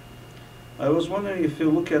 But I was wondering if you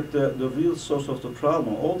look at the real source of the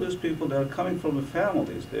problem. All these people that are coming from the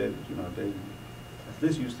families, they at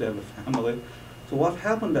least used to have a family. So what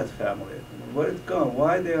happened to that family? Where it gone?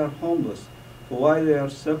 Why they are homeless? Why they are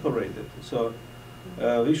separated? So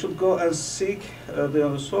we should go and seek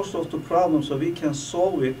the source of the problem so we can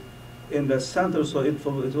solve it in the center. So it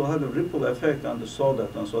will have a ripple effect on the solve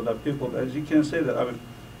that one. So that people, as you can say that, I mean,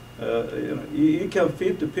 you know, you can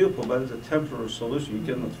feed the people, but it's a temporary solution.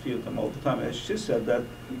 You cannot feed them all the time. As she said that,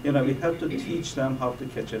 you know, we have to teach them how to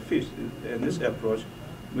catch a fish. In this approach,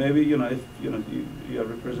 maybe, you know, if you are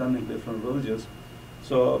representing different religions,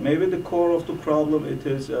 so maybe the core of the problem, it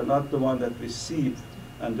is not the one that we see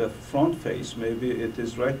and the front face. Maybe it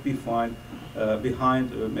is right behind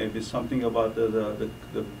maybe something about the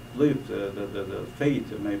belief, the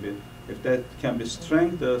faith, maybe. If that can be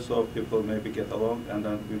strengthened, so people maybe get along, and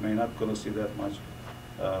then we may not going to see that much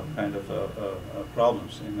kind of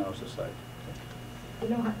problems in our society. You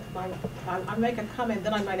know, I'll make a comment,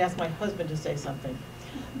 then I might ask my husband to say something.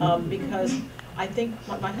 Because I think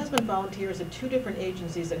my husband volunteers at 2 different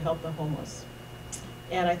agencies that help the homeless.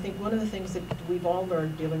 And I think one of the things that we've all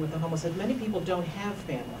learned dealing with the homeless is many people don't have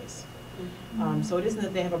families. So it isn't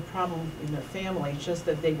that they have a problem in their family, it's just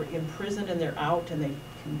that they were imprisoned and they're out and they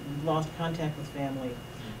lost contact with family,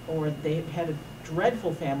 or they had a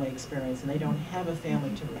dreadful family experience and they don't have a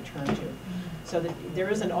family to return to. So that there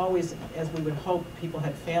isn't always, as we would hope, people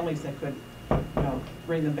had families that could, you know,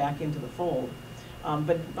 bring them back into the fold.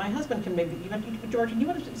 But my husband can maybe, George, you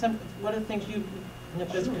want to, one of the things you,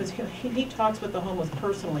 because he talks with the homeless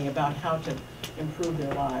personally about how to improve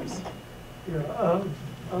their lives. Yeah,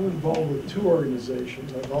 I'm involved with 2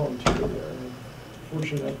 organizations. I volunteer there. I'm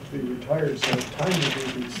fortunate enough to be retired, so I have time to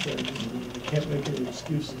do these things. And I can't make any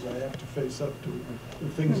excuses. I have to face up to the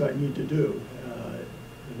things I need to do,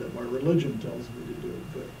 and that my religion tells me to do.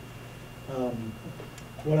 But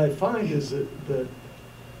what I find is that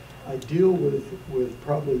I deal with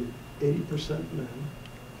probably 80% men.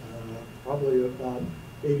 Probably about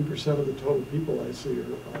 80% of the total people I see are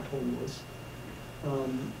homeless.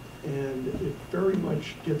 And it very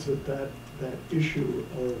much gets at that issue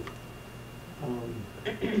of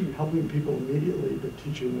helping people immediately, but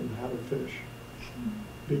teaching them how to fish.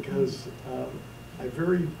 Because I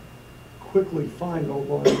very quickly find,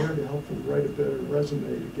 although I'm there to help them write a better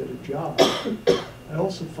resume to get a job, I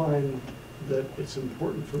also find that it's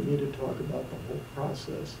important for me to talk about the whole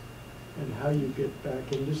process and how you get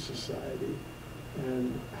back into society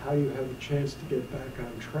and how you have a chance to get back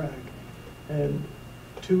on track and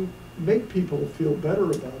to make people feel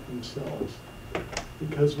better about themselves.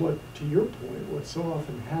 Because to your point, what so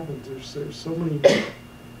often happens is there's so many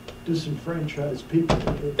disenfranchised people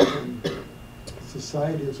from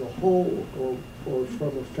society as a whole or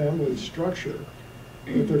from a family structure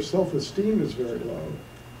that their self-esteem is very low,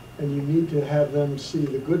 and you need to have them see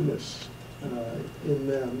the goodness in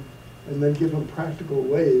them and then give them practical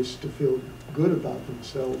ways to feel good about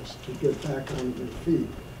themselves to get back on their feet.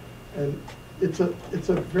 And it's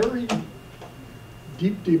a very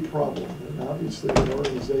deep problem, and obviously there are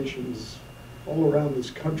organizations all around this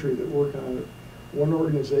country that work on it. One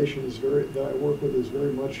organization that I work with is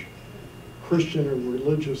very much Christian and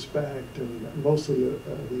religious backed, and mostly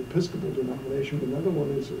the Episcopal denomination, but another one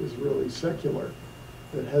is really secular,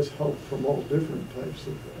 that has help from all different types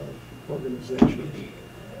of organizations.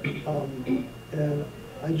 And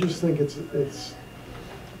I just think it's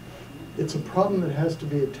a problem that has to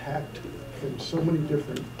be attacked from so many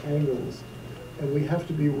different angles, and we have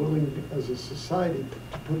to be willing as a society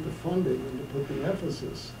to put the funding and to put the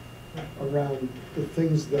emphasis around the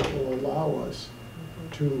things that will allow us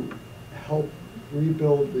to help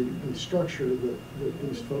rebuild the structure that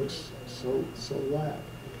these folks so lack.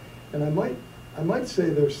 And I might say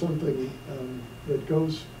there's something that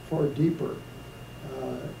goes far deeper,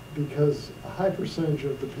 because a high percentage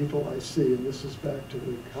of the people I see, and this is back to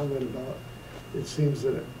the comment about it seems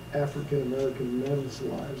that African American men's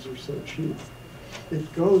lives are so cheap,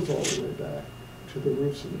 it goes all the way back to the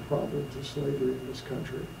roots of the problems of slavery in this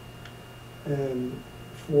country. And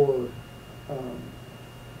for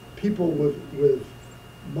people with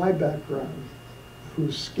my background,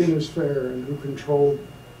 whose skin is fair and who control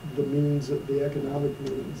the means, of the economic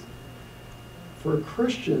means, for a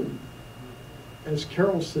Christian, as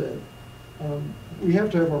Carol said, we have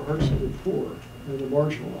to have our hearts for the poor and the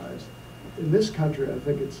marginalized. In this country, I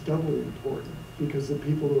think it's doubly important because the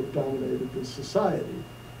people who have dominated this society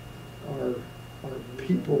are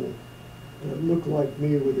people that look like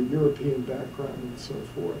me with a European background and so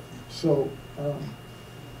forth.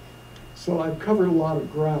 So I've covered a lot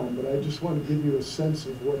of ground, but I just want to give you a sense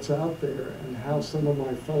of what's out there and how some of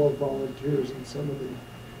my fellow volunteers and some of the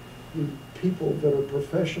people that are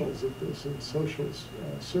professionals at this and social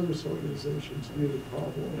service organizations view the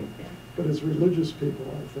problem. But as religious people,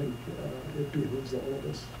 I think it behooves all of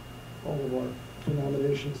us, all of our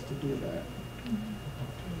denominations to do that.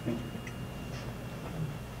 Thank you.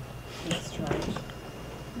 Thanks, George.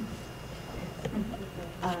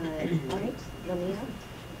 All right, Lamia?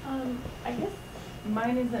 I guess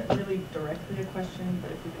mine isn't really directly a question,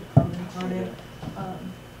 but if we could comment on it.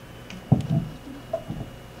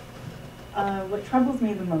 What troubles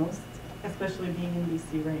me the most, especially being in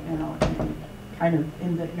DC right now and kind of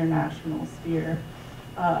in the international sphere,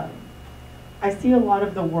 I see a lot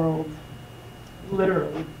of the world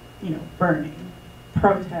literally, burning,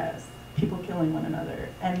 protests, people killing one another.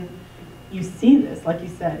 And you see this, like you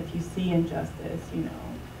said, if you see injustice,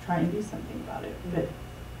 try and do something about it. But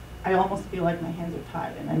I almost feel like my hands are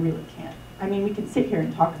tied and I really can't. I mean, we can sit here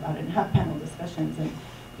and talk about it and have panel discussions and,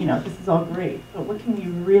 this is all great, but what can we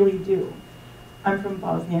really do? I'm from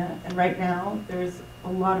Bosnia, and right now there's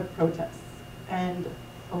a lot of protests, and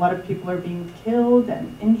a lot of people are being killed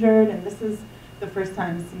and injured, and this is the first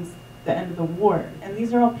time since the end of the war. And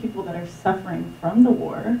these are all people that are suffering from the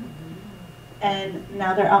war, And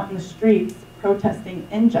now they're out in the streets protesting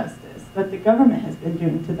injustice that the government has been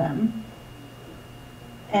doing to them.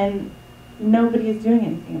 And nobody is doing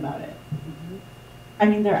anything about it. I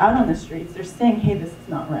mean, they're out on the streets, they're saying, hey, this is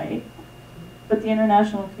not right. But the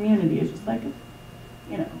international community is just like,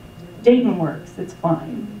 you know, Dayton works, it's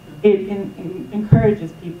fine. It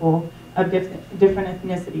encourages people of different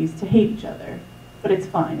ethnicities to hate each other, but it's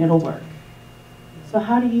fine, it'll work. So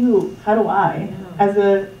how do I, as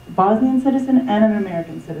a Bosnian citizen and an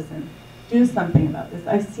American citizen, do something about this?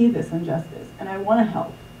 I see this injustice, and I want to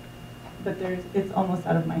help, but it's almost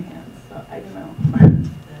out of my hands, so I don't know.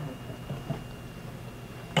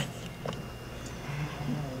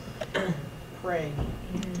 Pray.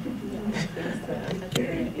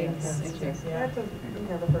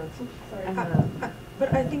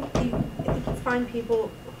 But I think you find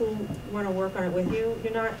people who want to work on it with you.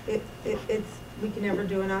 You're not. We can never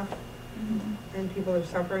do enough, and people are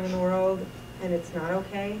suffering in the world, and it's not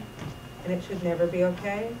okay, and it should never be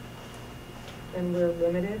okay, and we're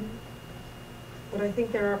limited. But I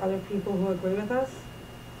think there are other people who agree with us,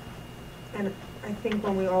 and I think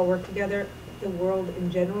when we all work together, the world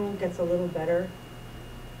in general gets a little better.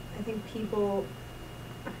 I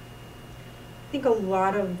think a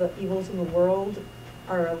lot of the evils in the world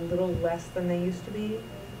are a little less than they used to be.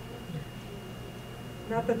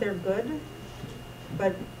 Not that they're good,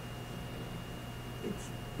 but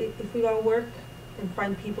if we all work and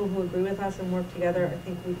find people who agree with us and work together, I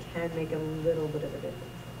think we can make a little bit of a difference.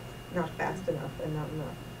 Not fast enough and not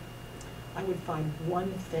enough. I would find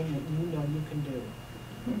one thing that you know you can do,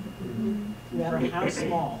 no matter how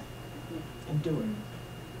small, and do it.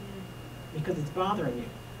 Because it's bothering you.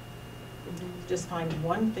 Just find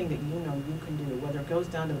one thing that you know you can do, whether it goes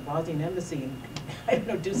down to the Bosnian embassy and, I don't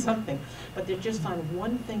know, do something. But just find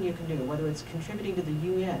one thing you can do, whether it's contributing to the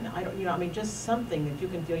UN, just something that you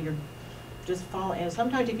can feel you're just following. And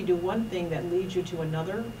sometimes if you do one thing, that leads you to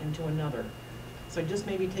another and to another. So just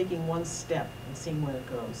maybe taking one step and seeing where it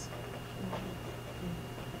goes.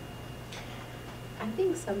 I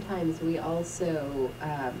think sometimes we also,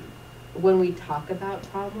 when we talk about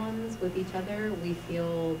problems with each other, we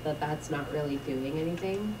feel that that's not really doing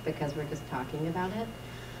anything because we're just talking about it.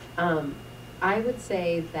 I would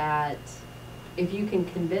say that if you can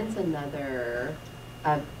convince another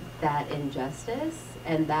of that injustice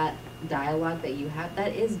and that dialogue that you have,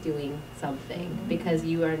 that is doing something, because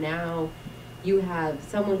you have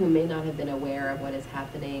someone who may not have been aware of what is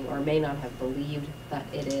happening or may not have believed that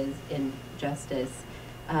it is injustice,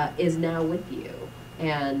 is now with you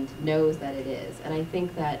and knows that it is. And I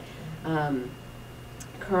think that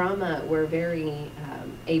Karama, we're very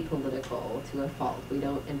apolitical to a fault. We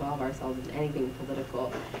don't involve ourselves in anything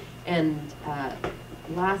political. And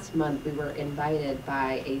last month we were invited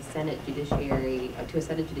by a Senate judiciary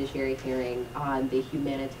hearing on the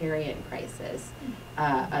humanitarian crisis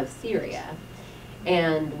of Syria.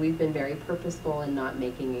 And we've been very purposeful in not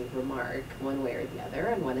making a remark one way or the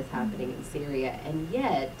other on what is happening in Syria. And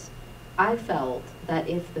yet, I felt that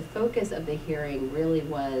if the focus of the hearing really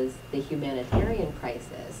was the humanitarian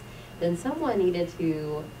crisis, then someone needed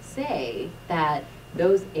to say that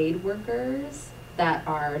those aid workers that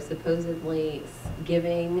are supposedly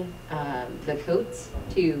giving the coats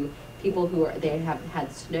to people they have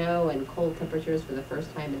had snow and cold temperatures for the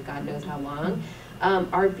first time in God knows how long,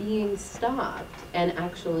 are being stopped and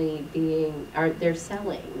actually they're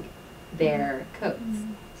selling their coats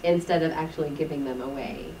instead of actually giving them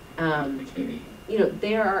away.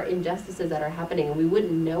 There are injustices that are happening, and we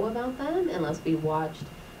wouldn't know about them unless we watched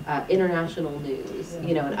international news,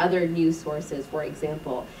 and other news sources, for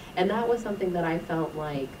example. And that was something that I felt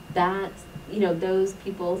like those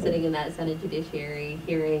people sitting in that Senate Judiciary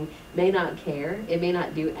hearing may not care. It may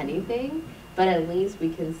not do anything, but at least we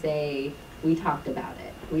can say, we talked about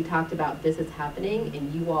it. We talked about this is happening,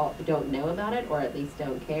 and you all don't know about it, or at least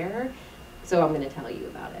don't care, so I'm going to tell you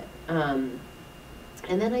about it.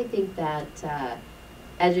 And then I think that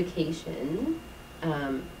education,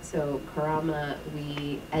 so Karama,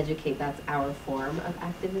 we educate, that's our form of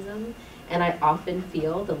activism. And I often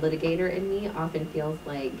feel, the litigator in me often feels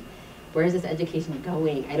like, where's this education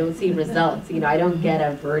going? I don't see results. I don't get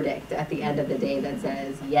a verdict at the end of the day that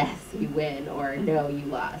says, yes, you win, or no, you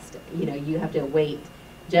lost. You have to wait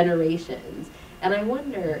generations. And I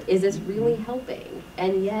wonder, is this really helping?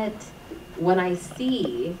 And yet, when I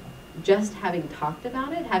see just having talked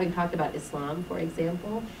about it, having talked about Islam, for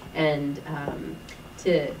example, and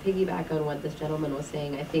to piggyback on what this gentleman was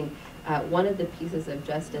saying, I think one of the pieces of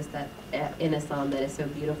justice that in Islam that is so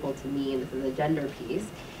beautiful to me, and this is a gender piece,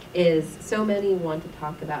 is so many want to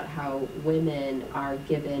talk about how women are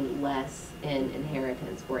given less in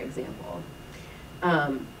inheritance, for example.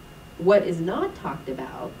 What is not talked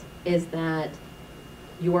about is that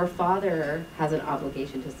your father has an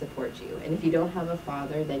obligation to support you. And if you don't have a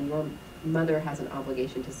father, then your mother has an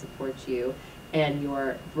obligation to support you. And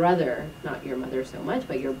your brother, not your mother so much,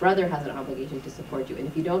 but your brother has an obligation to support you. And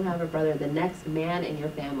if you don't have a brother, the next man in your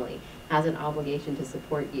family has an obligation to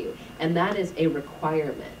support you. And that is a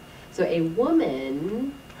requirement. So a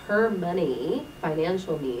woman, her money,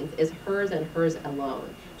 financial means, is hers and hers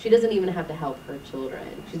alone. She doesn't even have to help her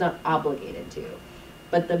children. She's not obligated to.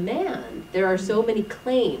 But the man, there are so many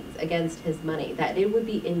claims against his money that it would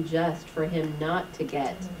be unjust for him not to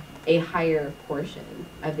get a higher portion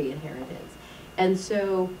of the inheritance. And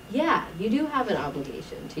so, yeah, you do have an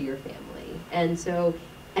obligation to your family. And so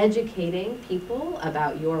educating people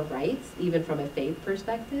about your rights, even from a faith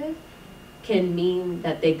perspective, can mean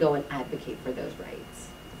that they go and advocate for those rights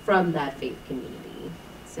from that faith community.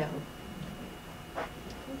 So.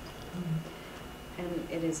 And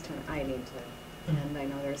it is time, I need to end. I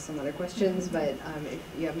know there's some other questions, but if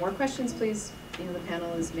you have more questions, please, you know, the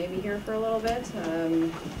panel is maybe here for a little bit.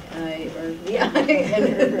 And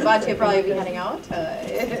Batya probably be heading out.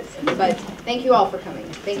 But thank you all for coming.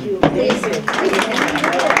 Thank you. Please.